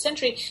 19th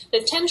century,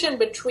 the tension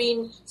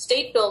between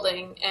state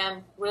building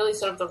and really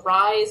sort of the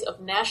rise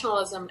of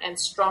nationalism and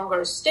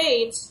stronger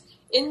states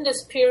in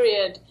this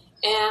period,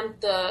 and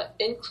the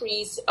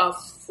increase of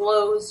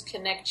flows,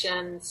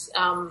 connections,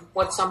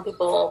 what some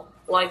people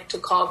like to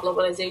call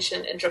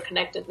globalization,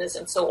 interconnectedness,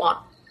 and so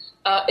on.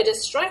 It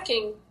is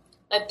striking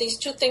that these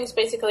two things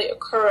basically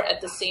occur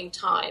at the same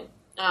time.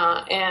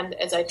 And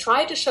as I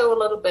try to show a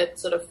little bit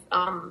sort of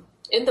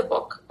in the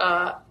book,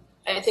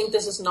 I think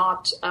this is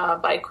not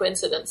by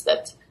coincidence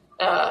that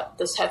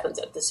this happens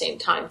at the same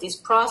time. These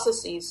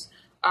processes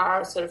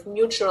are sort of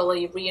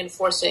mutually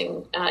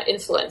reinforcing,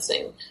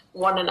 influencing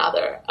one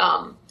another.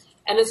 And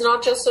it's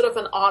not just sort of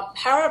an odd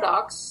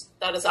paradox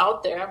that is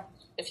out there,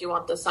 if you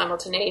want, the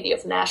simultaneity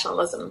of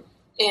nationalism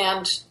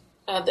and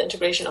the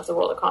integration of the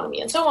world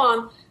economy and so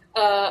on.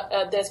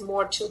 There's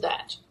more to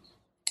that.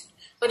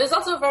 But it's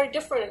also a very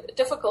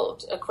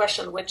difficult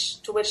question,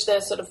 to which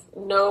there's sort of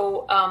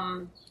no,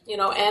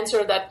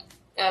 answer that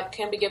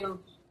can be given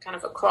kind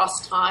of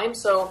across time.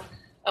 So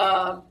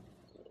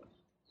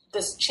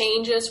this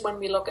changes when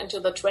we look into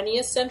the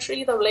 20th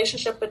century, the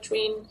relationship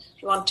between,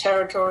 if you want,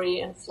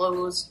 territory and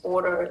flows,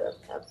 border,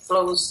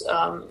 flows,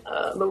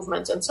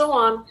 movements, and so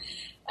on.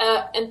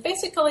 And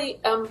basically,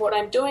 what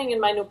I'm doing in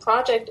my new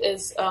project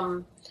is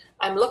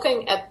I'm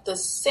looking at the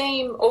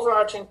same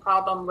overarching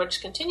problem,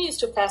 which continues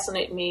to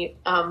fascinate me,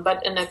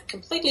 but in a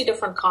completely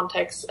different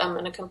context,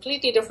 in a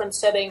completely different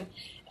setting,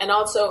 and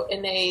also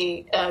in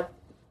a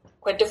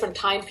quite different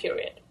time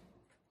period.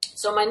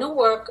 So my new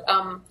work,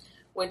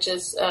 which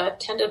is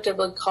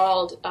tentatively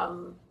called,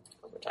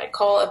 which I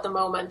call at the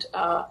moment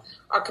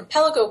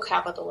Archipelago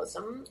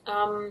Capitalism,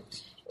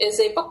 is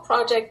a book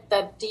project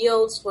that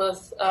deals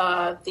with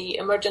the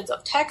emergence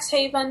of tax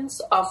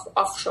havens, of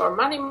offshore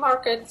money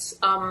markets,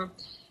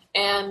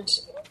 and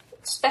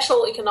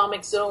special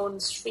economic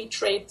zones, free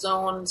trade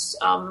zones,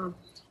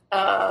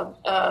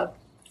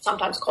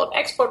 sometimes called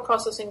export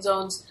processing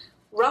zones,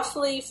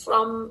 roughly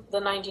from the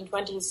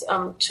 1920s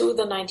to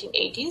the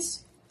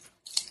 1980s.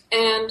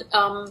 And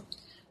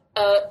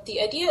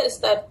the idea is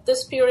that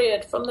this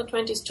period from the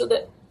 20s to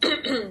the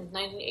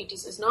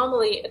 1980s is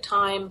normally a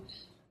time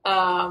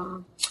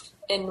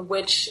in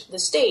which the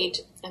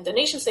state, and the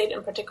nation state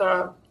in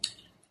particular,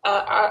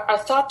 are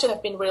thought to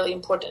have been really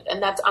important,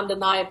 and that's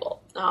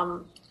undeniable.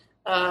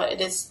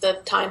 It is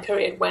the time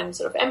period when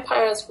sort of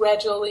empires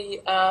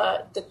gradually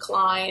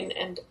decline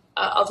and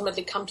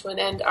ultimately come to an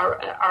end,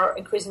 are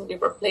increasingly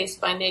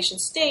replaced by nation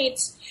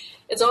states.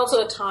 It's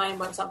also a time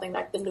when something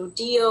like the New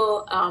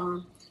Deal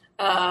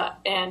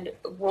and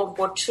World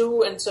War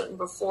II and certain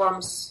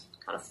reforms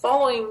kind of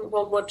following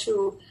World War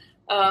II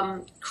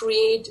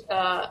create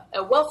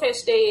a welfare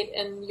state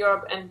in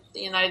Europe and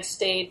the United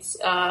States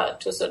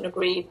to a certain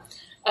degree,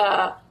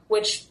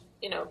 which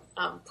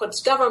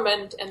puts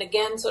government and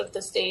again sort of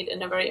the state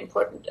in a very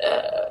important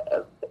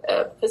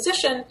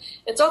position.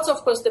 It's also,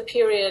 of course, the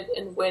period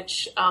in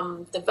which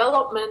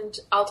development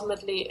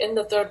ultimately in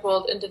the third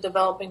world, in the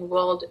developing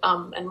world,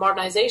 and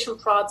modernization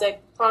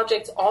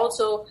projects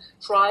also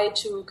try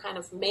to kind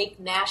of make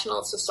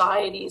national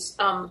societies,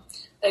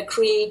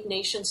 create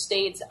nation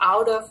states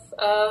out of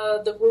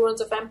the ruins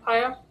of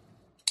empire.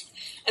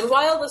 And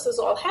while this is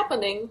all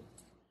happening,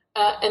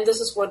 and this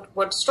is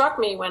what struck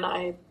me when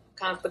I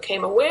kind of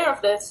became aware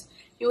of this,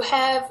 you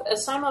have a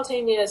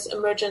simultaneous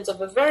emergence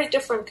of a very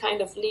different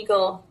kind of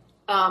legal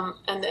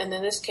and in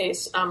this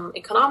case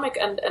economic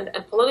and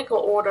political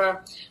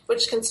order,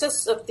 which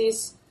consists of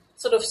these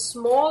sort of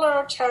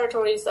smaller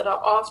territories that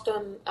are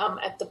often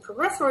at the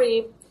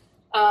periphery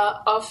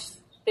of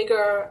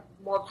bigger,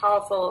 more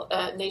powerful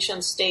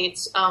nation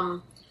states,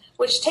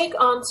 which take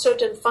on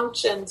certain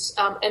functions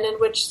and in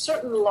which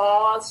certain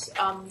laws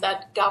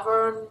that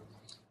govern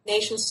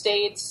nation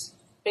states,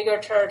 bigger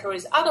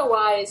territories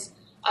otherwise,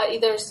 are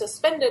either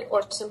suspended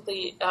or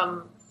simply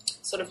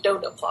sort of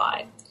don't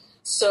apply.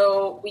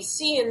 So we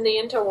see in the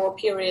interwar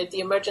period the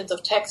emergence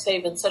of tax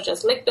havens such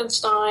as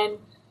Liechtenstein,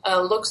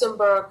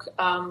 Luxembourg,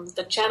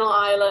 the Channel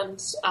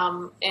Islands,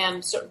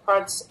 and certain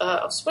parts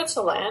of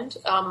Switzerland,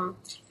 kind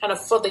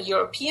of for the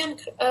European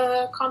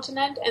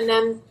continent. And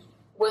then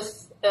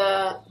with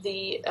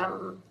the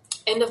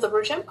end of the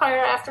British Empire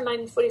after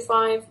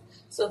 1945,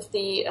 so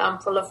the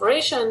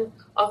proliferation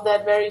of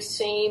that very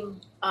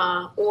same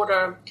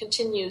order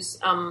continues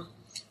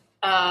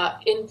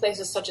in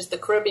places such as the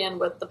Caribbean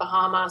with the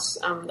Bahamas,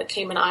 the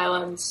Cayman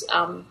Islands,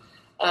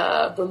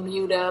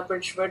 Bermuda,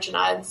 British Virgin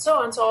Islands, so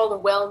on. So all the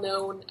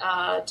well-known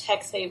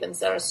tax havens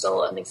that are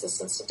still in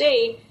existence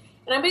today.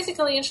 And I'm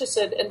basically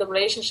interested in the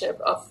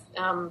relationship of,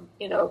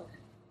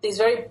 these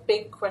very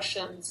big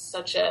questions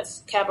such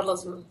as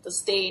capitalism, the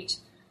state.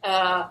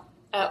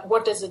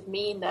 What does it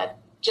mean that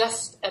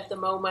just at the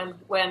moment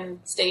when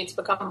states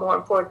become more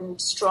important,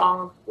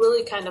 strong,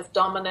 really kind of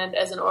dominant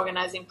as an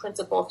organizing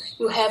principle,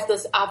 you have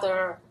this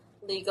other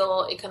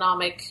legal,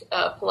 economic,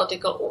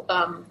 political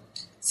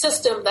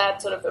system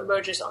that sort of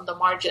emerges on the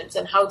margins,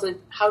 and how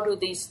do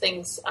these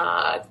things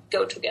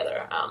go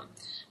together?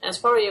 And it's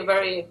probably a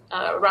very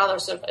rather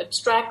sort of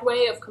abstract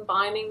way of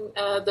combining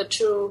the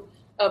two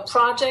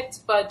projects,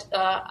 but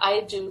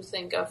I do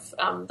think of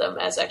them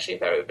as actually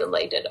very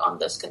related on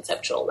this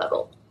conceptual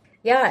level.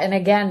 Yeah, and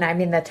again, I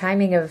mean, the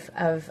timing of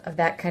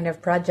that kind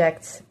of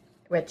project,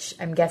 which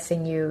I'm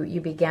guessing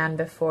you began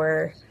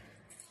before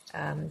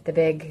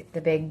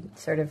the big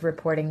sort of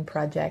reporting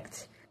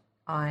project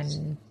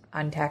on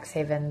tax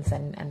havens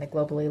and the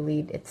global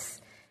elite. It's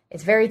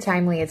very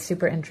timely. It's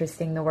super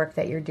interesting, the work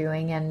that you're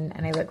doing, and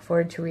I look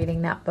forward to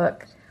reading that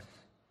book.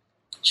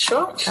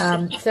 Sure.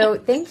 So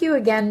thank you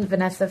again,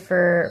 Vanessa,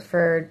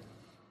 for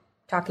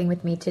talking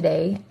with me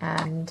today,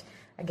 and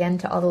again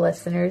to all the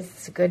listeners,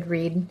 it's a good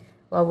read.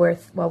 Well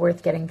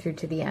worth getting through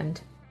to the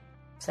end.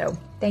 So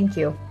thank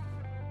you.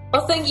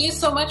 Well, thank you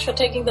so much for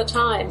taking the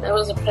time. It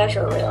was a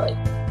pleasure,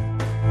 really.